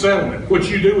you is a settlement. What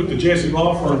you do with the Jessie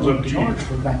Law Firm's up to you.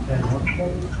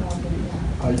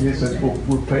 I guess that's what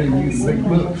we're paying you to make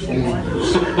books for.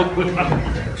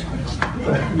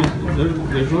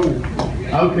 There's no.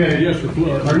 Okay. Yes, sir.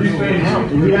 Are you finished?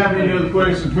 Do you have any other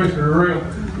questions, Mr. Harrell?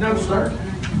 No, sir.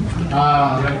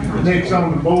 Next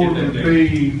on the board would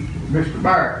be Mr.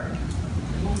 Barrett.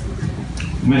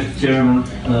 Mr. Chairman,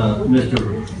 Mr.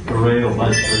 Burrell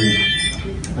basically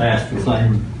asked the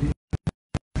same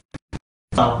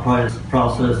thought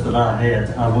process that I had.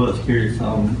 I was curious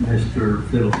on Mr.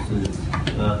 Phillips's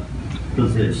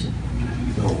position,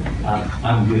 so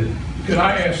I'm good. Could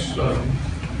I ask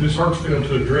Ms. Hartsfield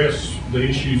to address the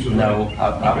issues of... No,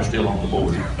 I was still on the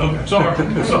board. Okay, sorry.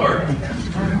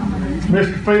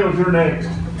 Mr. Fields, you're next.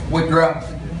 Withdraw.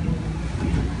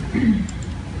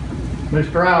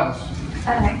 Mr. Alice.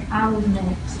 I was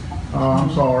next. Oh,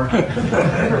 I'm sorry.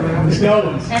 Ms.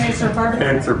 Goldens. And it's her birthday.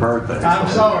 And it's her birthday. I'm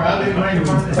sorry, I didn't mean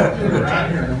to run that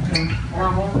right here.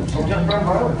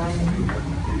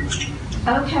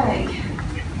 Okay.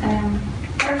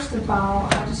 First of all,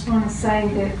 I just want to say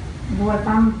that, well, if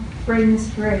I'm reading this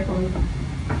correctly,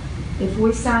 if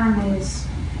we sign this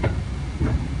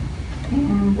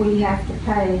and we have to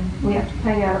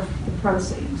pay out of the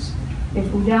proceeds.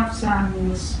 If we don't sign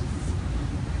this,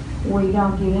 we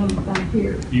don't get anything,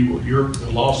 period.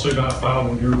 The lawsuit I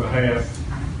filed on your behalf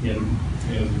in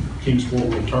Kingsport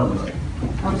will terminate.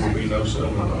 There will be no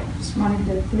settlement. Just wanted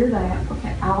to clear that.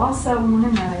 Okay. I also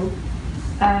want to know,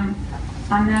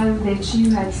 I know that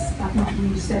you had, I think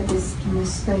you said this to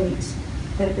Ms. Speaks,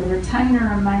 that the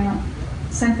retainer amount,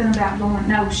 something about going,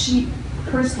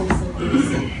 Crystal said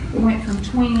this, it went from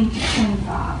 20 to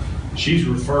 25. She's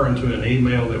referring to an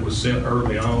email that was sent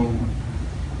early on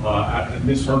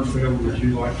Ms. Rogersville, would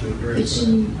you like to Did address that?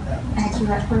 she answer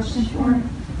that question for me?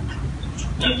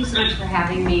 Thank you so much for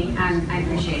having me. I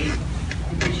appreciate it. I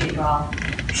appreciate you all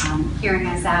hearing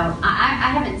us out.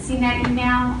 I haven't seen that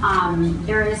email.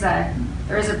 There is a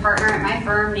partner at my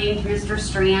firm named Mr.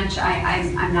 Stranch.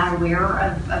 I'm not aware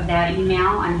of that email.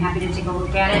 I'm happy to take a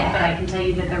look at it, but I can tell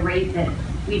you that the rate that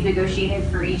we've negotiated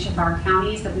for each of our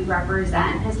counties that we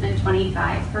represent has been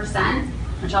 25%,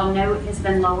 which I'll note has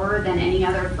been lower than any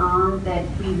other firm that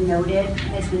we've noted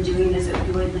has been doing this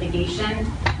opioid litigation.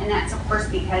 And that's of course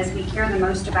because we care the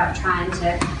most about trying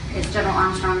to, as General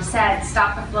Armstrong said,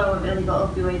 stop the flow of illegal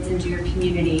opioids into your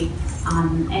community,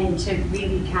 and to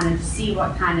really kind of see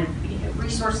what kind of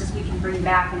resources we can bring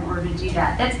back in order to do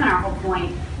that. That's been our whole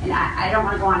point. And I don't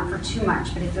want to go on for too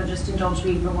much, but if you'll just indulge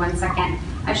me for 1 second.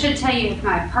 I should tell you, if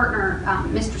my partner,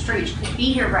 Mr. Stranch, could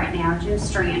be here right now, Jim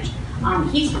Stranch.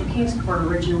 He's from Kingsport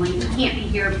originally. He can't be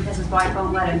here because his wife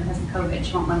won't let him because of COVID.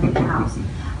 She won't let him in the house.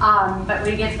 But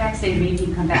when he gets vaccinated, maybe he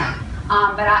can come back.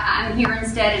 But I'm here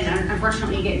instead, and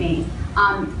unfortunately you get me.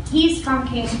 He's from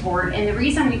Kingsport, and the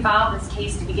reason we filed this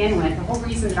case to begin with, the whole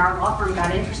reason that our law firm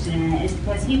got interested in it is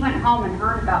because he went home and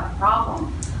heard about the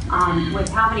problem with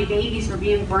how many babies were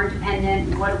being born dependent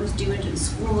and what it was doing to the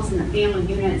schools and the family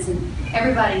units and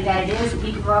everybody that it is that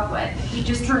he grew up with. He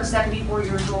just turned 74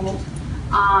 years old.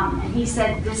 And he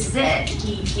said, this is it.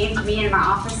 He came to me in my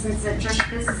office and said, Trish,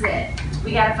 this is it.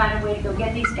 We got to find a way to go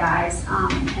get these guys,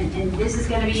 and this is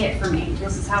going to be it for me.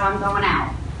 This is how I'm going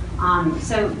out.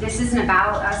 So this isn't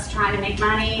about us trying to make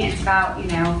money. It's about,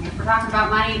 if we're talking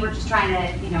about money, we're just trying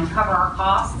to, cover our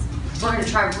costs. We're going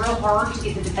to try real hard to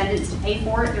get the defendants to pay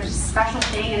for it. There's a special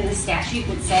thing in the statute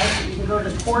that says that you can go to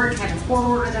the court and have a court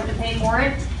order them to pay for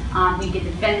it. We get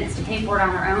the defendants to pay for it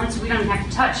on their own, so we don't have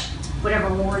to touch whatever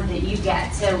reward that you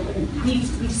get. So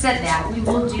we've said that. We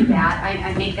will do that.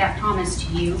 I make that promise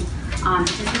to you,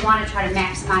 because we want to try to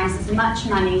maximize as much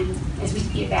money as we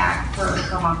can get back for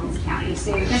Hawkins County.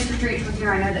 So if Mr. Street were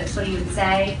here, I know that's what he would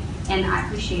say, and I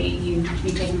appreciate you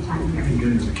taking the time to hear me.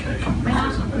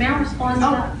 May I respond to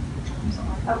that?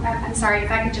 Oh, I'm sorry, if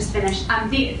I could just finish.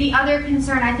 The other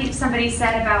concern I think somebody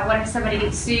said about what if somebody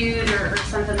gets sued or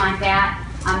something like that.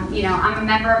 I'm a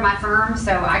member of my firm,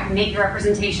 so I can make the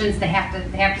representations. They have to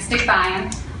stick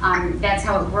by them. That's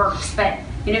how it works. But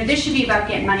this should be about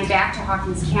getting money back to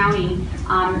Hawkins County.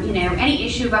 Any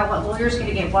issue about what lawyer's going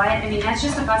to get what, that's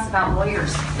just a fuss about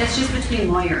lawyers. That's just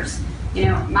between lawyers.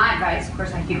 My advice, of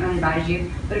course, I can't really advise you,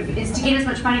 but is to get as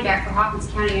much money back for Hawkins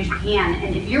County as you can.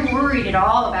 And if you're worried at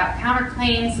all about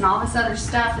counterclaims and all this other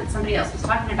stuff that somebody else was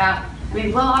talking about,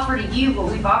 we'll offer to you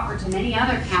what we've offered to many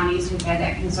other counties who've had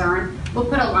that concern. We'll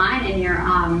put a line in your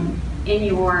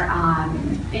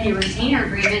retainer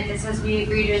agreement that says we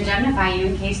agree to indemnify you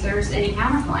in case there's any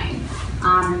counterclaim.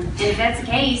 And if that's the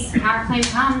case, counterclaim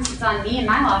comes, it's on me and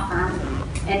my law firm.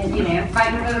 And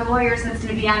fighting with other lawyers, that's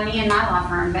going to be on me and my law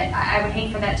firm. But I would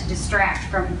hate for that to distract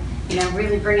from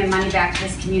really bringing money back to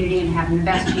this community and having the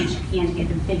best chance you can to get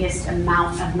the biggest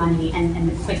amount of money and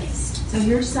the quickest. So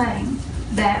you're saying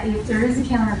that if there is a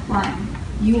counterclaim,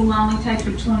 you will only take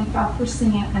your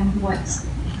 25% and what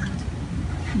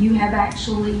you have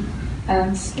actually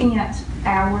spent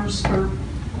hours for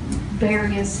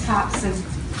various types of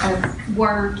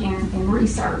work and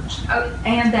research. Oh.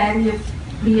 And that if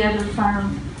the other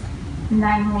firm,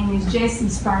 namely Ms.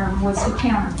 Jessie's firm, was to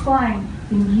counterclaim,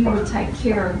 then you would take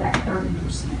care of that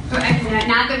 30%.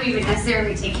 Not that we would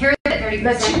necessarily take care of that 30%.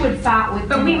 But you would fight with them.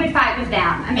 But we would fight with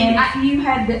them. If it had to be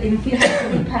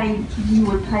paid, you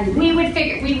would pay them. We would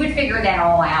figure that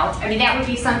all out. that would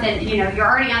be something, you're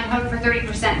already on hook for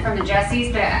 30% from the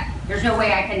Jessies, but there's no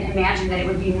way I can imagine that it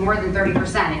would be more than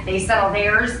 30%. If they settle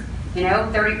theirs,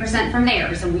 30% from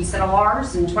theirs, and we settle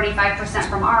ours, and 25%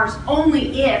 from ours,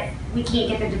 only if we can't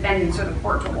get the defendants or the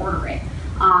court to order it.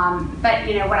 But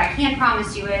what I can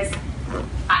promise you is,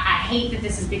 I hate that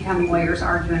this has become lawyers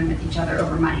arguing with each other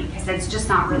over money, because that's just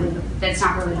not really the point.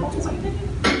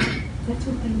 That's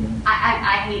what they do.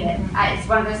 I hate it. It's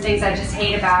one of those things I just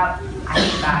hate about. I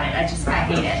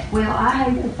hate it. Well, I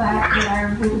hate the fact that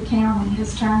our little county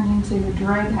has turned into a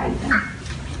drug haven.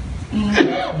 And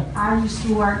I used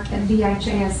to work at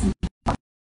DHS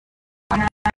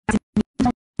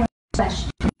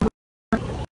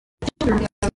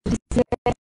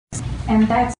and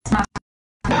that's my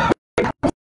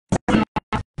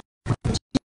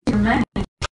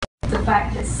the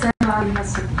fact that somebody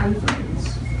has to pay for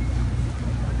this.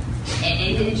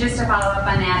 And just to follow up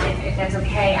on that, if that's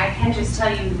okay, I can just tell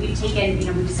you, we've taken,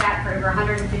 we've sat for over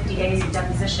 150 days of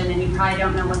deposition, and you probably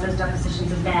don't know what those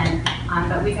depositions have been,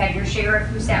 but we've had your sheriff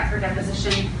who sat for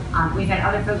deposition, we've had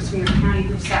other folks from your county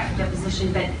who sat for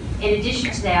deposition, but in addition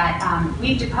to that,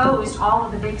 we've deposed all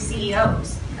of the big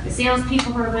CEOs, the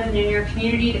salespeople who are living in your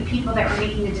community, the people that were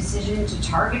making the decision to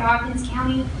target Hawkins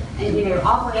County, and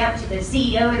all the way up to the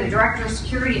CEO and the director of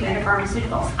security of Endo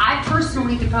Pharmaceuticals. I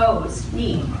personally deposed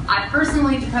the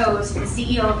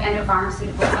CEO of Endo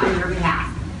Pharmaceuticals on your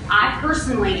behalf. I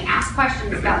personally asked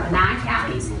questions about the 9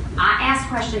 counties. I asked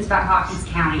questions about Hawkins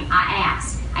County. I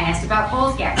asked about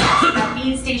Bulls Gap, I asked about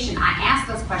Bean Station. I asked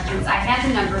those questions. I had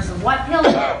the numbers of what pills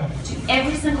to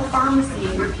every single pharmacy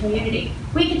in your community.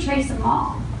 We could trace them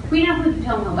all. We know who the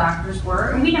pill mill doctors were,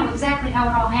 and we know exactly how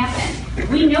it all happened.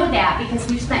 We know that because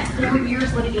we've spent 4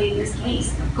 years litigating this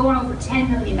case, going over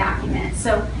 10 million documents.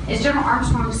 So, as General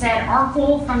Armstrong said, our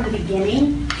goal from the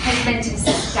beginning has been to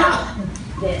stop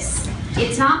this.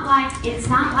 It's not like this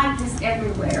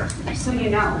everywhere, so you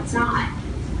know, it's not.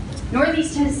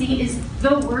 Northeast Tennessee is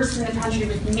the worst in the country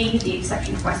with maybe the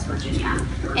exception of West Virginia.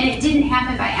 And it didn't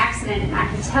happen by accident, and I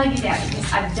can tell you that because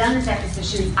I've done the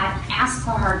depositions, I've asked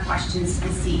the hard questions to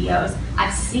the CEOs,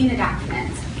 I've seen the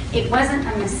documents. It wasn't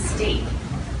a mistake.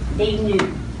 They knew.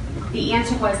 The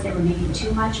answer was they were making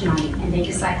too much money, and they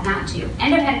decided not to.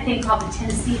 Endo had a thing called the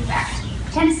Tennessee effect.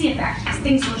 Tennessee effect, because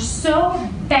things were so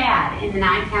bad in the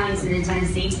 9 counties in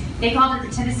Tennessee, they called it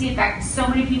the Tennessee effect because so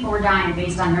many people were dying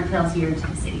based on their pills here in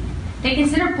Tennessee. They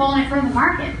considered pulling it from the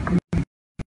market.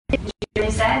 They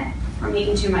said, we're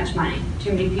making too much money.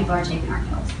 Too many people are taking our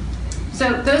pills.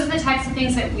 So those are the types of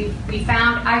things that we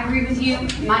found. I agree with you.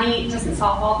 Money doesn't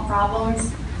solve all the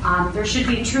problems. There should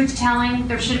be truth telling.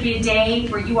 There should be a day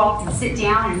where you all can sit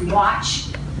down and watch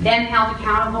them held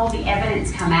accountable, the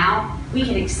evidence come out. We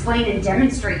can explain and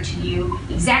demonstrate to you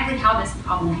exactly how this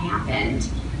problem happened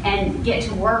and get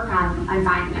to work on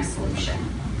finding a solution.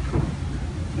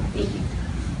 Thank you.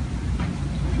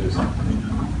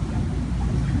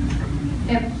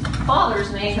 It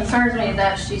bothers me, concerns me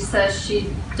that she says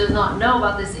she does not know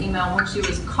about this email when she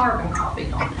was carbon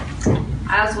copied on it,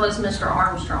 as was Mr.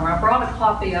 Armstrong. I brought a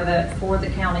copy of it for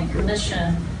the county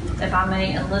commission, if I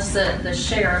may enlist the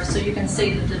sheriff, so you can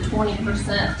see that the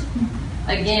 20%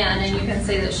 again, and you can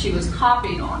see that she was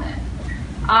copied on it.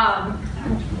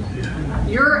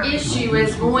 Your issue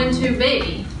is going to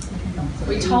be,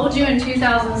 we told you in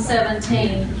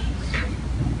 2017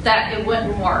 that it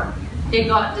wouldn't work. It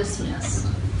got dismissed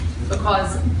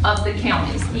because of the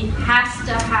counties. He has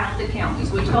to have the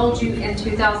counties. We told you in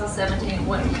 2017 it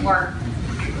wouldn't work.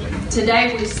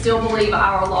 Today we still believe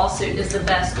our lawsuit is the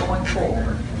best going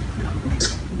forward.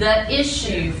 The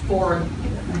issue for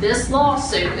this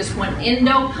lawsuit is when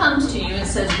Endo comes to you and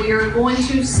says we are going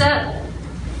to settle,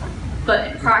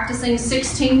 but practicing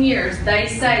 16 years, they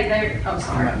say they're, oh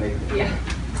sorry, yeah.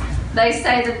 They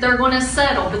say that they're going to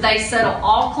settle, but they settle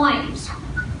all claims.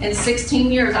 In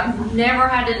 16 years, I've never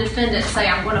had a defendant say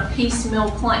I'm going to piecemeal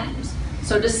claims.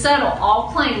 So to settle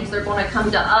all claims, they're going to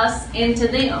come to us and to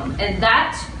them. And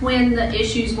that's when the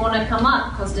issue is going to come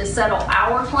up, because to settle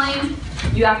our claim,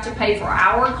 you have to pay for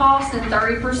our costs and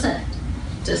 30%.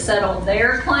 To settle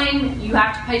their claim, you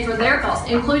have to pay for their costs,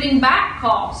 including back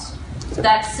costs.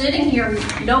 That's sitting here.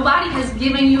 Nobody has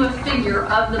given you a figure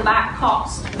of the back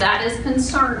cost. That is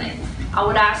concerning. I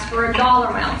would ask for a dollar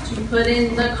amount to put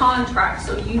in the contract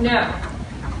so you know.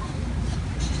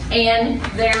 And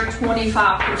their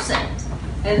 25%.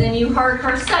 And then you heard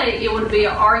her say it would be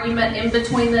an argument in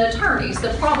between the attorneys.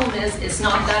 The problem is it's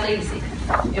not that easy.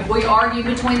 If we argue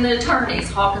between the attorneys,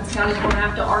 Hawkins County is going to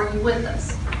have to argue with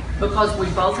us because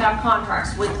we both have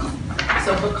contracts with them.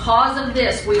 So because of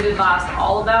this, we've advised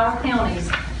all of our counties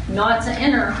not to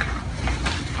enter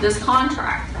this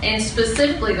contract. And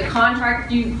specifically, the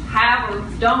contract you have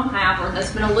or don't have, or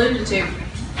that's been alluded to,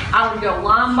 I would go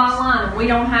line by line, and we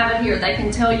don't have it here. They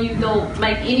can tell you they'll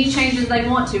make any changes they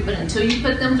want to, but until you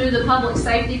put them through the Public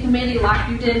Safety Committee like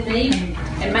you did me,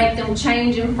 and make them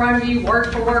change in front of you,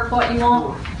 word for word, what you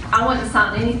want, I wouldn't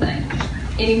sign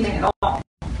anything at all.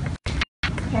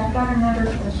 Okay, I've got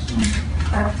another question.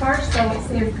 First, though, it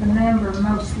says the number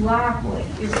most likely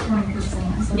is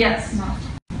 20%. So yes.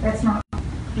 That's not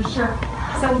for sure.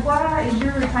 So why is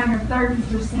your retainer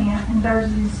 30% and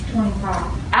theirs is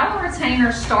 25%? Our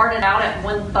retainer started out at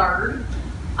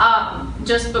 1/3,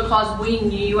 just because we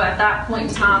knew at that point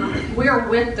in time, we're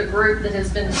with the group that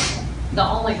has been the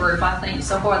only group, I think,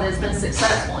 so far that has been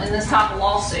successful in this type of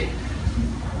lawsuit.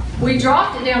 We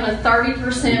dropped it down to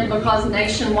 30% because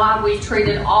nationwide we've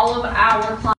treated all of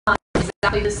our clients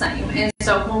exactly the same. And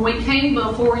so when we came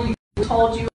before you, we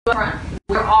told you upfront.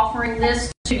 We're offering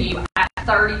this to you at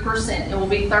 30%. It will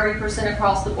be 30%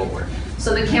 across the board.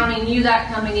 So the county knew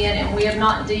that coming in, and we have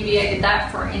not deviated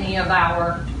that for any of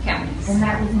our counties. And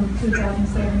that was in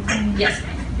 2017? Yes,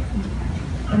 ma'am.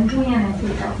 And when in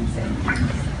 2017?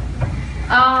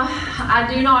 I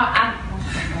do not,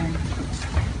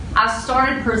 I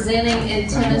started presenting in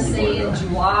Tennessee in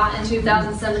July in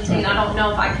 2017. I don't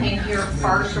know if I came here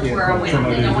first or where I went. I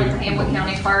think I went to Hamilton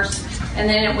County first. And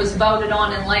then it was voted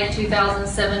on in late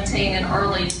 2017 and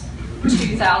early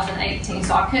 2018.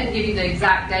 So I couldn't give you the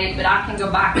exact date, but I can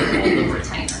go back and pull the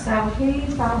retainer. So he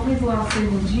filed his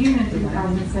lawsuit in June of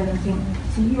 2017.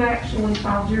 So you actually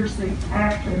filed your suit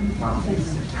after he filed his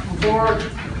suit? Or,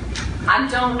 I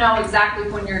don't know exactly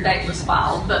when your date was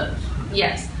filed, but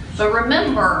yes. But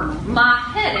remember, my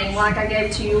heading, like I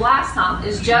gave to you last time,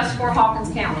 is just for Hawkins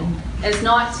County. It's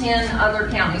not 10 other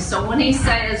counties. So when he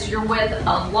says you're with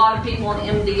a lot of people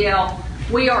in MDL,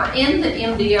 we are in the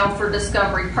MDL for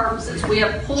discovery purposes. We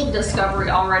have pulled discovery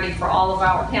already for all of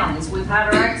our counties. We've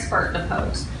had our expert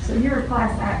deposed. So you're a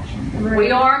class action, correct?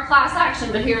 We are a class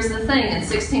action, but here's the thing. In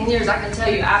 16 years, I can tell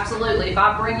you absolutely, if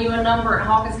I bring you a number and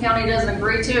Hawkins County doesn't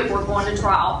agree to it, we're going to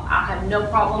trial. I have no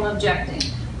problem objecting,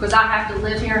 because I have to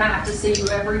live here and I have to see you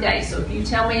every day. So if you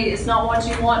tell me it's not what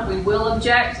you want, we will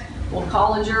object. We'll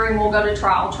call a jury and we'll go to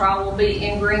trial. Trial will be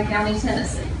in Greene County,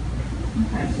 Tennessee.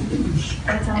 Okay.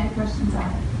 That's all the questions I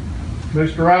have.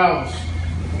 Mr. Riles.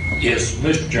 Yes,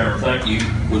 Mr. Chairman, thank you.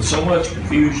 With so much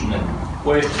confusion and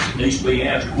questions that needs to be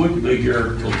answered, we could be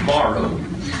here till tomorrow.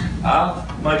 I'll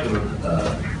make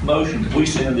a motion that we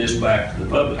send this back to the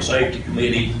Public Safety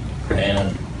Committee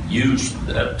and use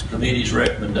that committee's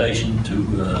recommendation to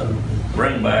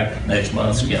bring back next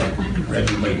month's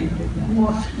regular meeting. We'll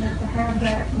have to have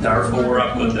that. Therefore,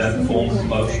 I put that in form of a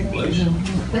motion, please.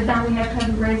 But then we have to have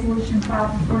a resolution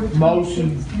filed before the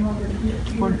Motion. in order to get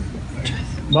through.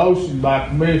 Motion by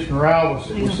Commissioner Alvis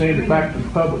that we send it back to the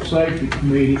Public Safety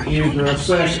Committee. Is there a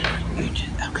second?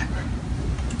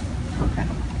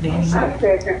 Who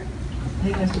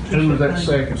was that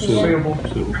second? Sybil.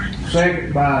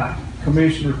 Second by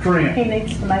Commissioner Trent. He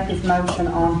needs to make his motion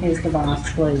on his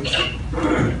device, please.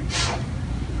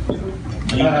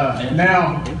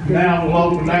 Now we'll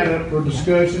open that up for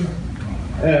discussion.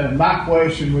 My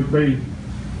question would be,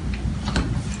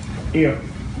 if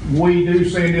we do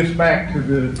send this back to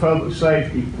the Public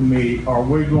Safety Committee, are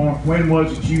we going, when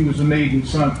was it you was needing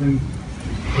something?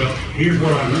 Well, here's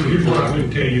what I will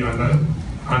tell you.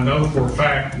 I know for a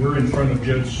fact we're in front of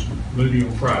Judge Moody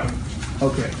on Friday.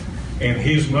 Okay. And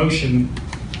his motion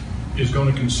is going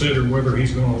to consider whether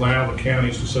he's going to allow the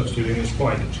counties to substitute in his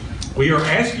place. We are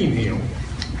asking him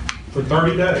for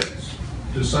 30 days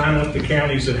to sign up the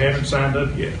counties that haven't signed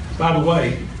up yet. By the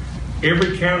way,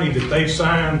 every county that they've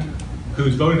signed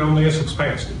who's voted on this has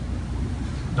passed it.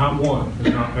 Not one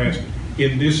has not passed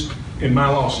it in my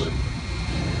lawsuit.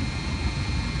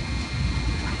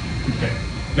 Okay.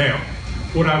 Now,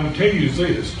 what I would tell you is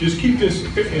this, just keep this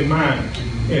in mind,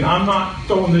 and I'm not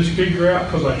throwing this figure out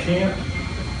because I can't,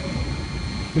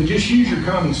 but just use your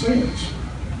common sense.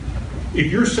 If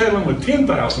you're settling with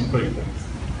 10,000 people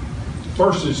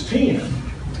versus 10,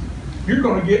 you're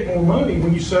going to get more money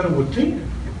when you settle with 10.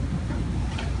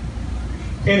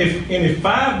 And if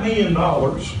 $5 million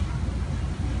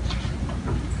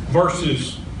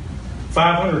versus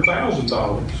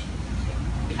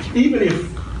 $500,000, even if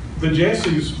the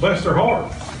Jessies, bless their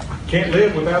heart, can't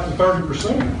live without the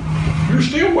 30%, you're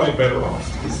still way better off.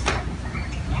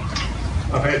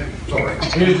 Sorry.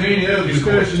 Is there any other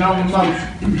discussion on the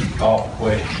motion? Call for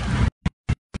question.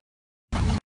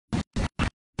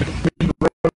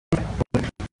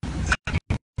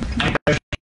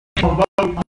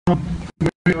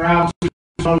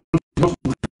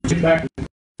 Back to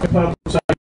the Public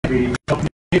Safety.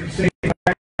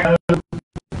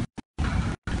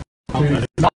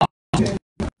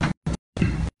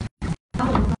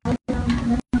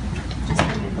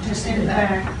 Just in the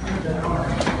back.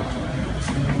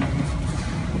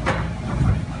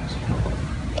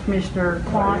 Commissioner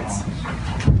Quantz.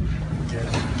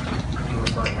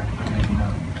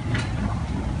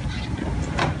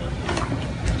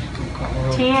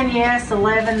 10 yes,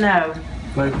 11 no.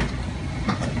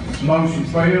 Motion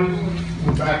fails.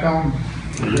 We're back on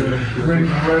the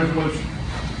original resolution.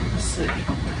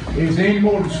 Is there any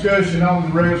more discussion on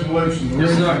the resolution?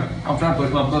 Yes, sir. I'm trying to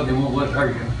push my button. It won't let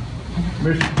her go.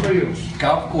 Mr. Fields.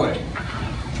 Call for question.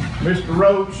 Mr.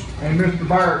 Roach and Mr.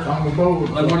 Barrett's on the board.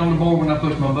 They weren't on the board when I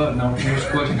pushed my button on this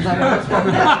question. They were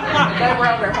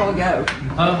on there a while ago.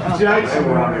 Jason,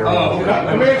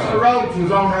 Commissioner Roach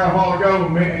was on there a while ago,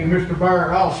 and Mr.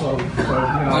 Barrett also, so, you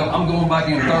know. Well, I'm going back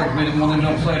in third, but one of them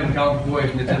don't say it and call the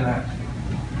question, it's in that.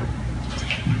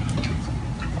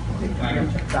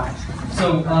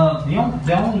 So,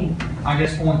 the only, I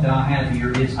guess, point that I have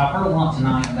here is, I've heard a lot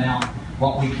tonight about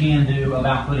what we can do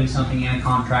about putting something in a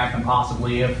contract and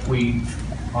possibly if we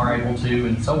are able to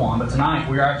and so on. But tonight,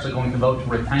 we are actually going to vote to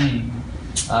retain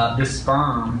this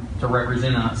firm to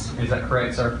represent us. Is that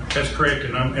correct, sir? That's correct,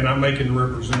 and I'm making the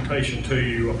representation to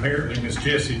you. Apparently, Ms.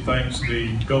 Jessie thinks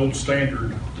the gold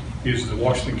standard is the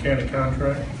Washington County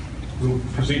contract. We'll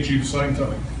present you the same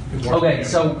thing. Okay,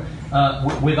 so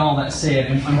with all that said,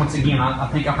 and once again, I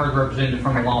think I heard a representative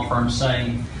from the law firm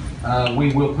saying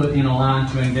we will put in a line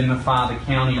to indemnify the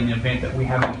county in the event that we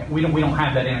don't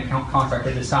have that in a contract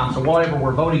at this time. So whatever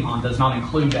we're voting on does not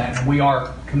include that, and we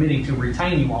are committing to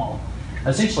retain you all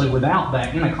essentially without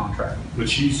that in a contract. But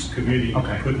she's committing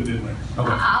to putting it in there. Okay.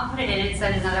 I'll put it in. It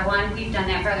said another one. We've done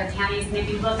that for other counties. And if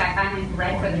you look, I finally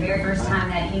read for the very first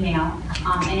time that email,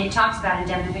 and it talks about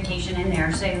indemnification in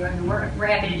there. So we're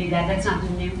happy to do that. That's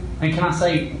nothing new. And can I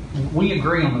say, we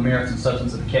agree on the merits and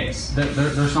substance of the case.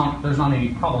 There's not any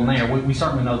problem there. We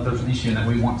certainly know that there's an issue and that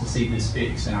we want to see this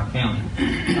fixed in our county.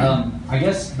 I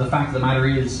guess the fact of the matter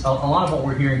is, a lot of what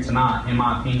we're hearing tonight, in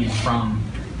my opinion,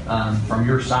 from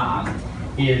your side,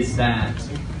 is that,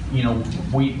 you know,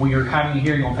 we are having a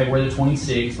hearing on February the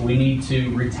 26th. We need to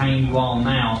retain you all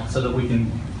now so that we can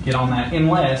get on that,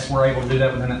 unless we're able to do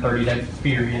that within that 30-day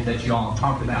period that you all have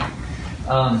talked about.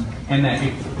 And that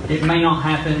it may not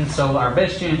happen, so our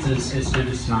best chance is to do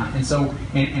this tonight. And so,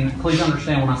 and please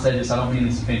understand when I say this, I don't mean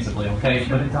this offensively, okay?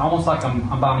 But it's almost like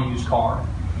I'm buying a used car.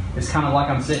 It's kind of like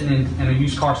I'm sitting in a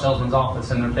used car salesman's office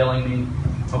and they're telling me,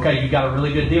 okay, you got a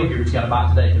really good deal here, but you got to buy it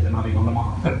today because it might be gone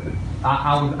tomorrow.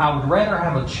 I would rather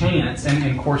have a chance, and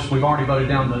of course we've already voted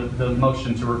down the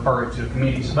motion to refer it to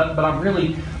committees, but I'd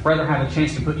really rather have a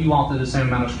chance to put you all through the same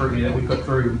amount of scrutiny that we put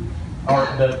through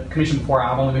the commission before.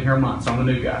 I've only been here a month, so I'm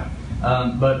a new guy.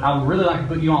 But I would really like to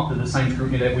put you all through the same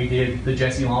scrutiny that we did the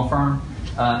Jessie Law Firm,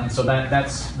 and so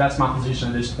that's my position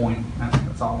at this point.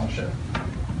 That's all I want to share.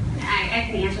 I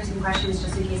can answer some questions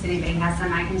just in case anybody has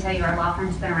some. I can tell you our law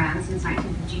firm's been around since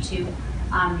 1952.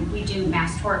 We do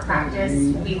mass tort practice.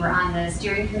 We were on the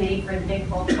steering committee for the big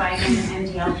Volkswagen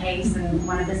MDL case and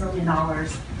won $1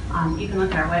 billion. You can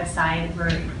look at our website. We're,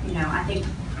 I think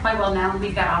quite well known.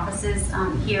 We've got offices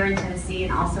here in Tennessee,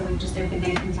 and also we've just opened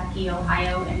in Kentucky,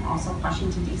 Ohio, and also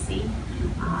Washington, D.C.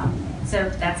 So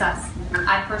that's us.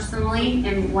 I personally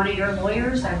am one of your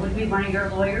lawyers. I would be one of your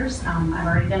lawyers. I've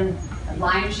already done a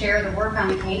lion's share of the work on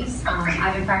the case.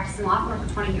 I've been practicing law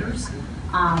for 20 years.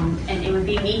 And it would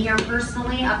be me here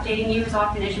personally updating you as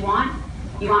often as you want.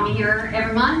 You want me here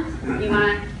every month? You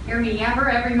want to hear me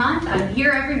every month? I'm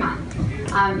here every month.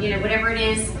 Whatever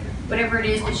it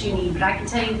is that you need. But I can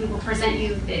tell you, we will present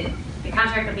you the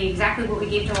contract will be exactly what we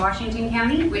gave to Washington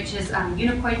County, which is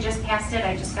Unicoi just passed it.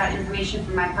 I just got information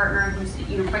from my partner who's at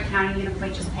Unicoi County.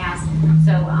 Unicoi just passed,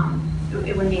 so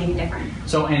it wouldn't be any different.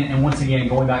 So, and once again,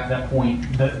 going back to that point,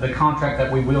 the contract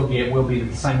that we will get will be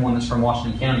the same one that's from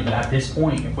Washington County. But at this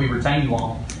point, if we retain you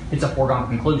all, it's a foregone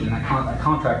conclusion. That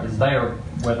contract is there,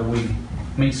 whether we.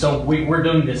 So we're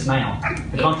doing this now.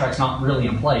 The contract's not really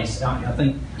in place. I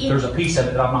think there's a piece of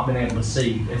it that I've not been able to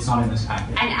see. It's not in this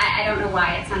packet. And I don't know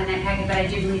why it's not in that packet, but I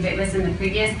do believe it was in the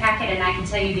previous packet. And I can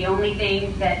tell you the only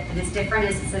thing that is different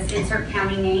is it says insert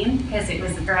county name, because it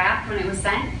was a draft when it was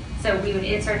sent. So we would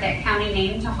insert that county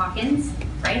name to Hawkins,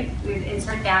 right? We would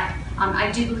insert that. I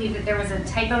do believe that there was a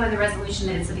typo in the resolution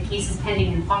that it said the case is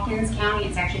pending in Hawkins County.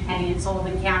 It's actually pending in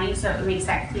Sullivan County, so it makes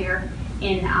that clear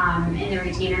in the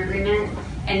retainer agreement.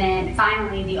 And then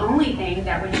finally, the only thing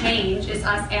that would change is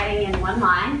us adding in one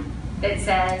line that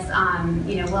says,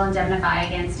 we'll indemnify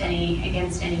against any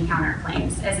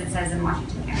counterclaims, as it says in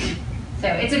Washington County. So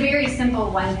it's a very simple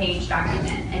one-page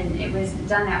document, and it was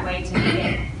done that way to make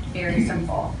it very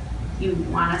simple. You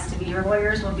want us to be your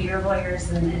lawyers, we'll be your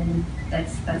lawyers, and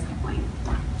that's the point.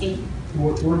 Thank you.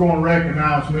 We're going to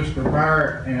recognize Mr.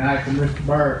 Barrett, and after Mr.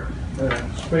 Barrett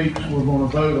speaks, we're going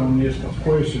to vote on this. The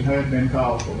question has been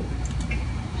called for.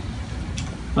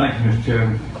 Thank you, Mr.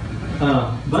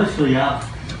 Chairman. Basically, I've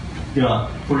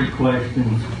got 3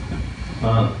 questions.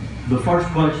 The first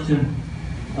question,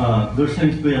 there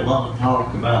seems to be a lot of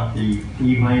talk about the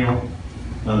email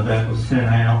that was sent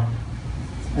out.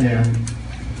 And,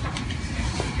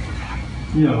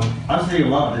 I see a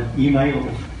lot of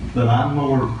emails, but I'm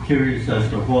more curious as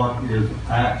to what is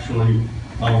actually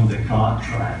on the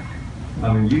contract.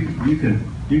 I mean, you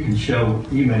can show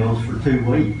emails for 2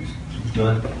 weeks,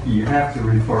 but you have to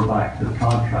refer back to the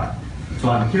contract. So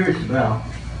I'm curious about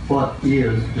what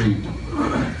is the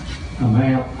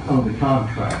amount of the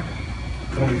contract?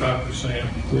 25%.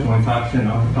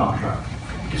 25% on the contract.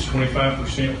 It's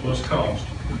 25% plus cost.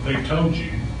 They've told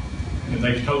you, and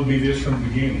they've told me this from the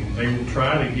beginning, they will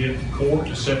try to get the court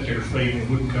to set their fee and it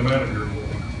wouldn't come out of your award.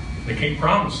 They can't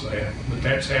promise that, but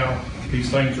that's how these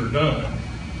things are done.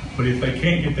 But if they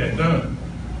can't get that done,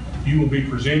 you will be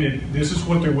presented, this is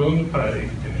what they're willing to pay,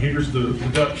 and here's the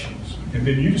deductions. And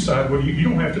then you decide, well, you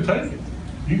don't have to take it.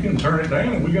 You can turn it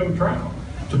down and we go to trial.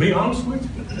 To be honest with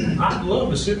you, I'd love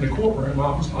to sit in the courtroom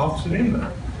opposite end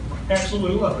there.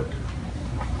 Absolutely love it.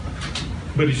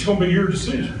 But it's going to be your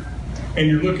decision. And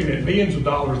you're looking at millions of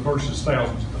dollars versus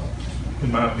thousands of dollars,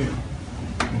 in my opinion.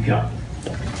 Okay.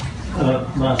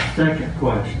 My second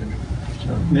question,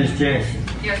 Ms. Jackson.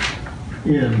 Yes.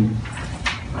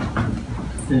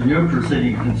 In your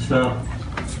proceedings and stuff,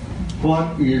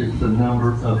 what is the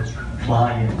number of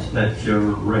clients that you're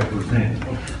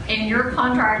representing? In your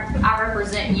contract, I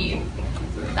represent you.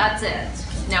 That's it.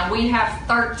 Now, we have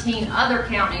 13 other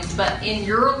counties, but in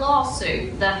your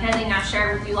lawsuit, the heading I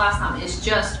shared with you last time is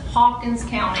just Hawkins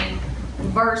County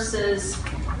versus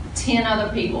 10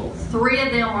 other people. 3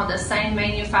 of them are the same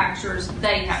manufacturers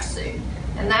they have sued.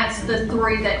 And that's the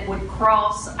 3 that would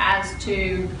cross as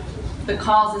to the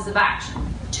causes of action.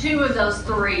 2 of those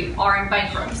 3 are in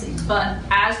bankruptcy, but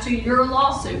as to your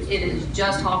lawsuit, it is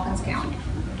just Hawkins County.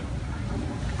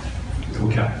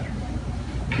 Okay.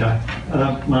 Okay.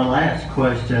 My last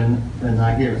question, and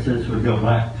I guess this would go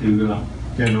back to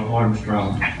General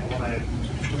Armstrong.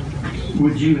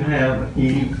 Would you have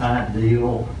any idea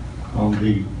on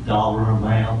the dollar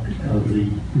amount of the...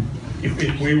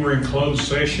 If we were in closed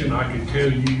session, I could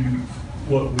tell you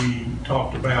what we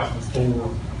talked about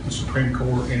before the Supreme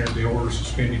Court entered the order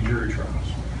suspending jury trials.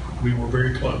 We were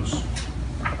very close.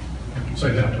 I can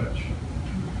say that much.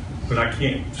 But I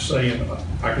can't say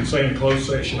I can say in closed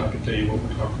session, I can tell you what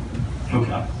we're talking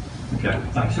about. Okay. Okay.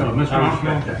 Thanks. So, Mr.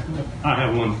 Armstrong, I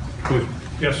have one question.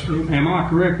 Yes, sir. Am I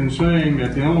correct in saying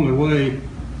that the only way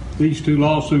these 2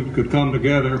 lawsuits could come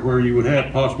together where you would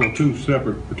have possible 2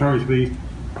 separate attorney's fees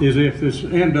is if this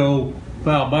Endo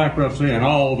filed bankruptcy and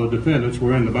all the defendants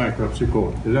were in the bankruptcy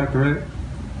court? Is that correct?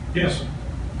 Yes, sir.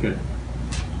 Okay.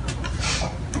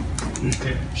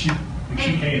 She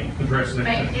can address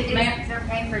that. Is it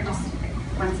okay for just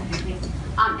 1 second, please?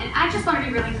 And I just want to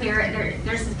be really clear,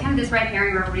 there's kind of this red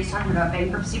herring where everybody's talking about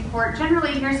bankruptcy court.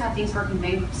 Generally, here's how things work in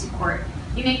bankruptcy court.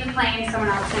 You make a claim, someone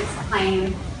else makes a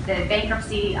claim, the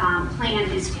bankruptcy plan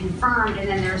is confirmed, and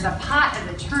then there's a pot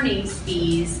of attorney's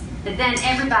fees that then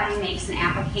everybody makes an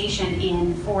application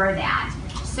in for that.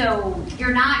 So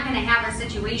you're not going to have a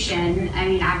situation, I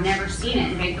mean, I've never seen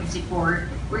it in bankruptcy court,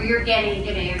 where you're getting,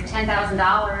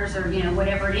 $10,000 or,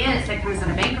 whatever it is that comes out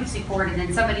of bankruptcy court, and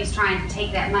then somebody's trying to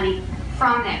take that money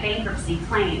from that bankruptcy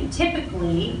claim.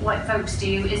 Typically, what folks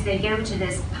do is they go to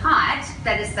this pot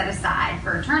that is set aside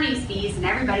for attorney's fees, and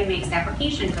everybody makes an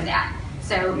application for that.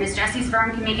 So Ms. Jessie's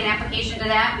firm can make an application to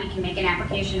that, we can make an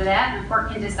application to that, and the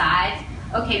court can decide,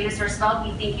 okay, Ms. Rogersville, do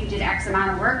you think you did X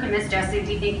amount of work? And Ms. Jessie,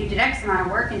 do you think you did X amount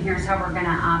of work? And here's how we're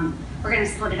gonna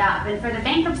split it up. And for the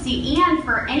bankruptcy and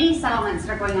for any settlements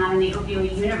that are going on in the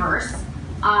opioid universe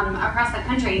across the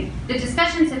country, the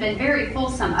discussions have been very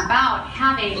fulsome about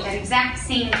having that exact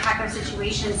same type of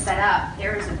situation set up.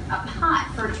 There's a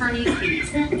pot for attorney's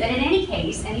fees that in any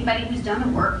case, anybody who's done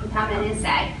the work can come in and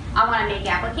say, I want to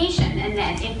make application. And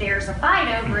then if there's a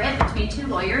fight over it between 2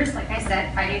 lawyers, like I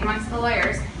said, fighting amongst the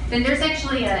lawyers, then there's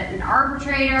actually an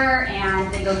arbitrator, and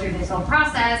they go through this whole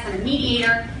process, and a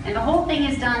mediator, and the whole thing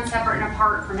is done separate and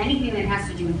apart from anything that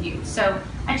has to do with you. So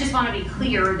I just want to be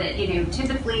clear that,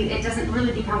 typically it doesn't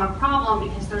really become a problem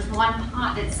because there's one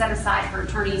pot that's set aside for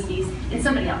attorney's fees, and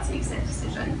somebody else makes that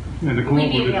decision. And the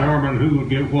court will determine who will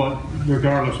get what,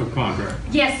 regardless of contract?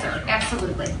 Yes, sir,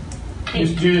 absolutely.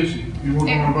 Ms. Jessie, you want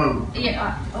to vote?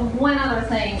 Yeah, one other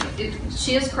thing,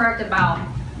 she is correct about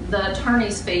the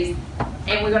attorney's fees,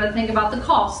 and we're going to think about the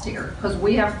cost here because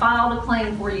we have filed a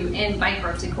claim for you in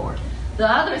bankruptcy court. The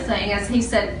other thing, as he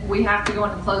said, we have to go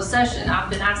into closed session. I've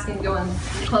been asking to go into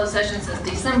closed session since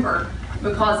December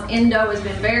because Endo has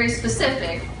been very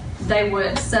specific. They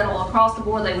would settle across the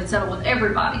board. They would settle with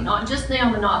everybody, not just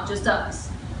them and not just us.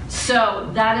 So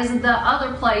that is the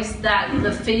other place that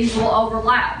the fees will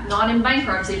overlap, not in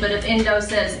bankruptcy, but if Endo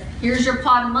says, here's your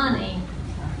pot of money,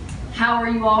 how are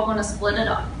you all going to split it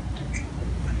up?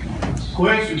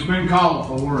 Question's been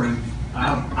called for, and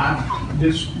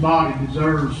this body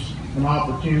deserves an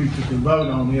opportunity to vote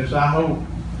on this. I hope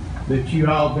that you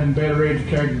all been better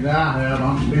educated than I have.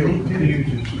 I'm still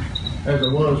confused as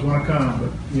I was when I come,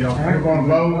 but, you know, we're gonna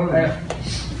vote,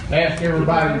 ask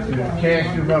everybody to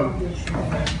cast your vote.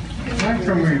 How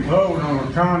can we vote on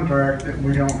a contract that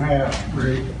we don't have,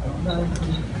 Rick?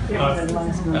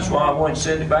 That's why I wanted to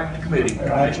send it back to committee.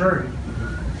 I agree.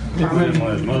 The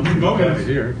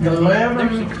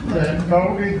 11 that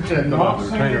voted to not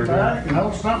send it back,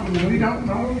 know something we don't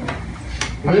know?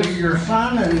 I mean, you're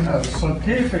signing a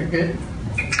certificate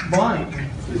blank,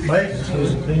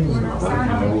 basically.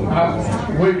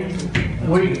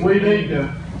 We need to,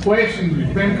 questions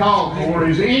has been called for,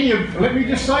 is any of, let me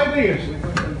just say this,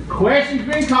 question's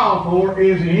been called for,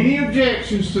 is any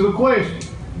objections to the question?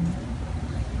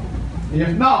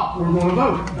 If not, we're gonna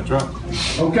vote. That's right.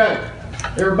 Okay,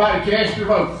 everybody cast your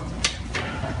vote.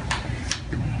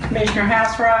 Commissioner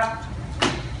Housewright,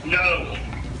 No.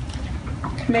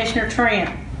 Commissioner Trent,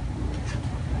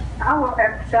 I will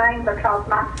abstain because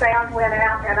my sound went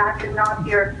out and I could not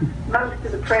hear most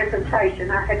of the presentation.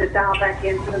 I had to dial back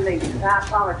into the meeting. I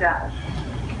apologize.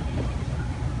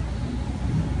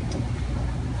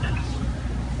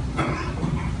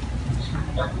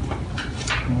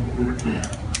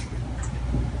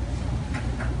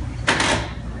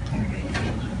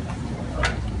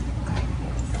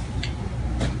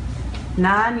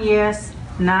 nine yes,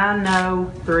 9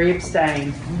 no, 3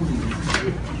 abstain.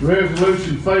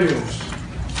 Resolution fails.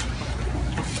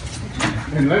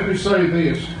 And let me say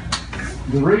this,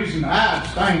 the reason I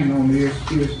abstain on this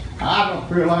is I don't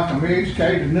feel like I'm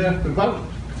educated enough to vote.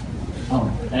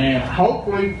 And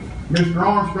hopefully, Mr.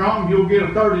 Armstrong, you'll get a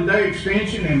 30-day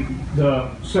extension and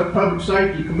the Public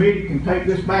Safety Committee can take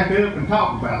this back up and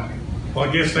talk about it. Well,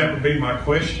 I guess that would be my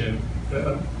question.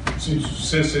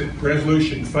 Since the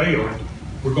resolution failed,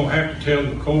 we're going to have to tell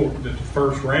the court that the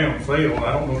first round failed.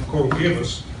 I don't know if the court will give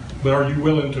us, but are you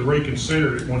willing to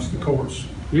reconsider it once the court's?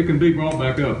 You can be brought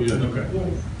back up, yeah. Okay.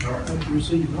 All right. Thank you.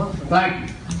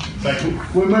 Thank you.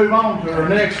 We move on to our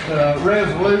next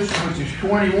resolution, which is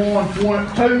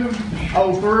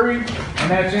 21-2203,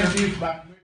 and that's introduced by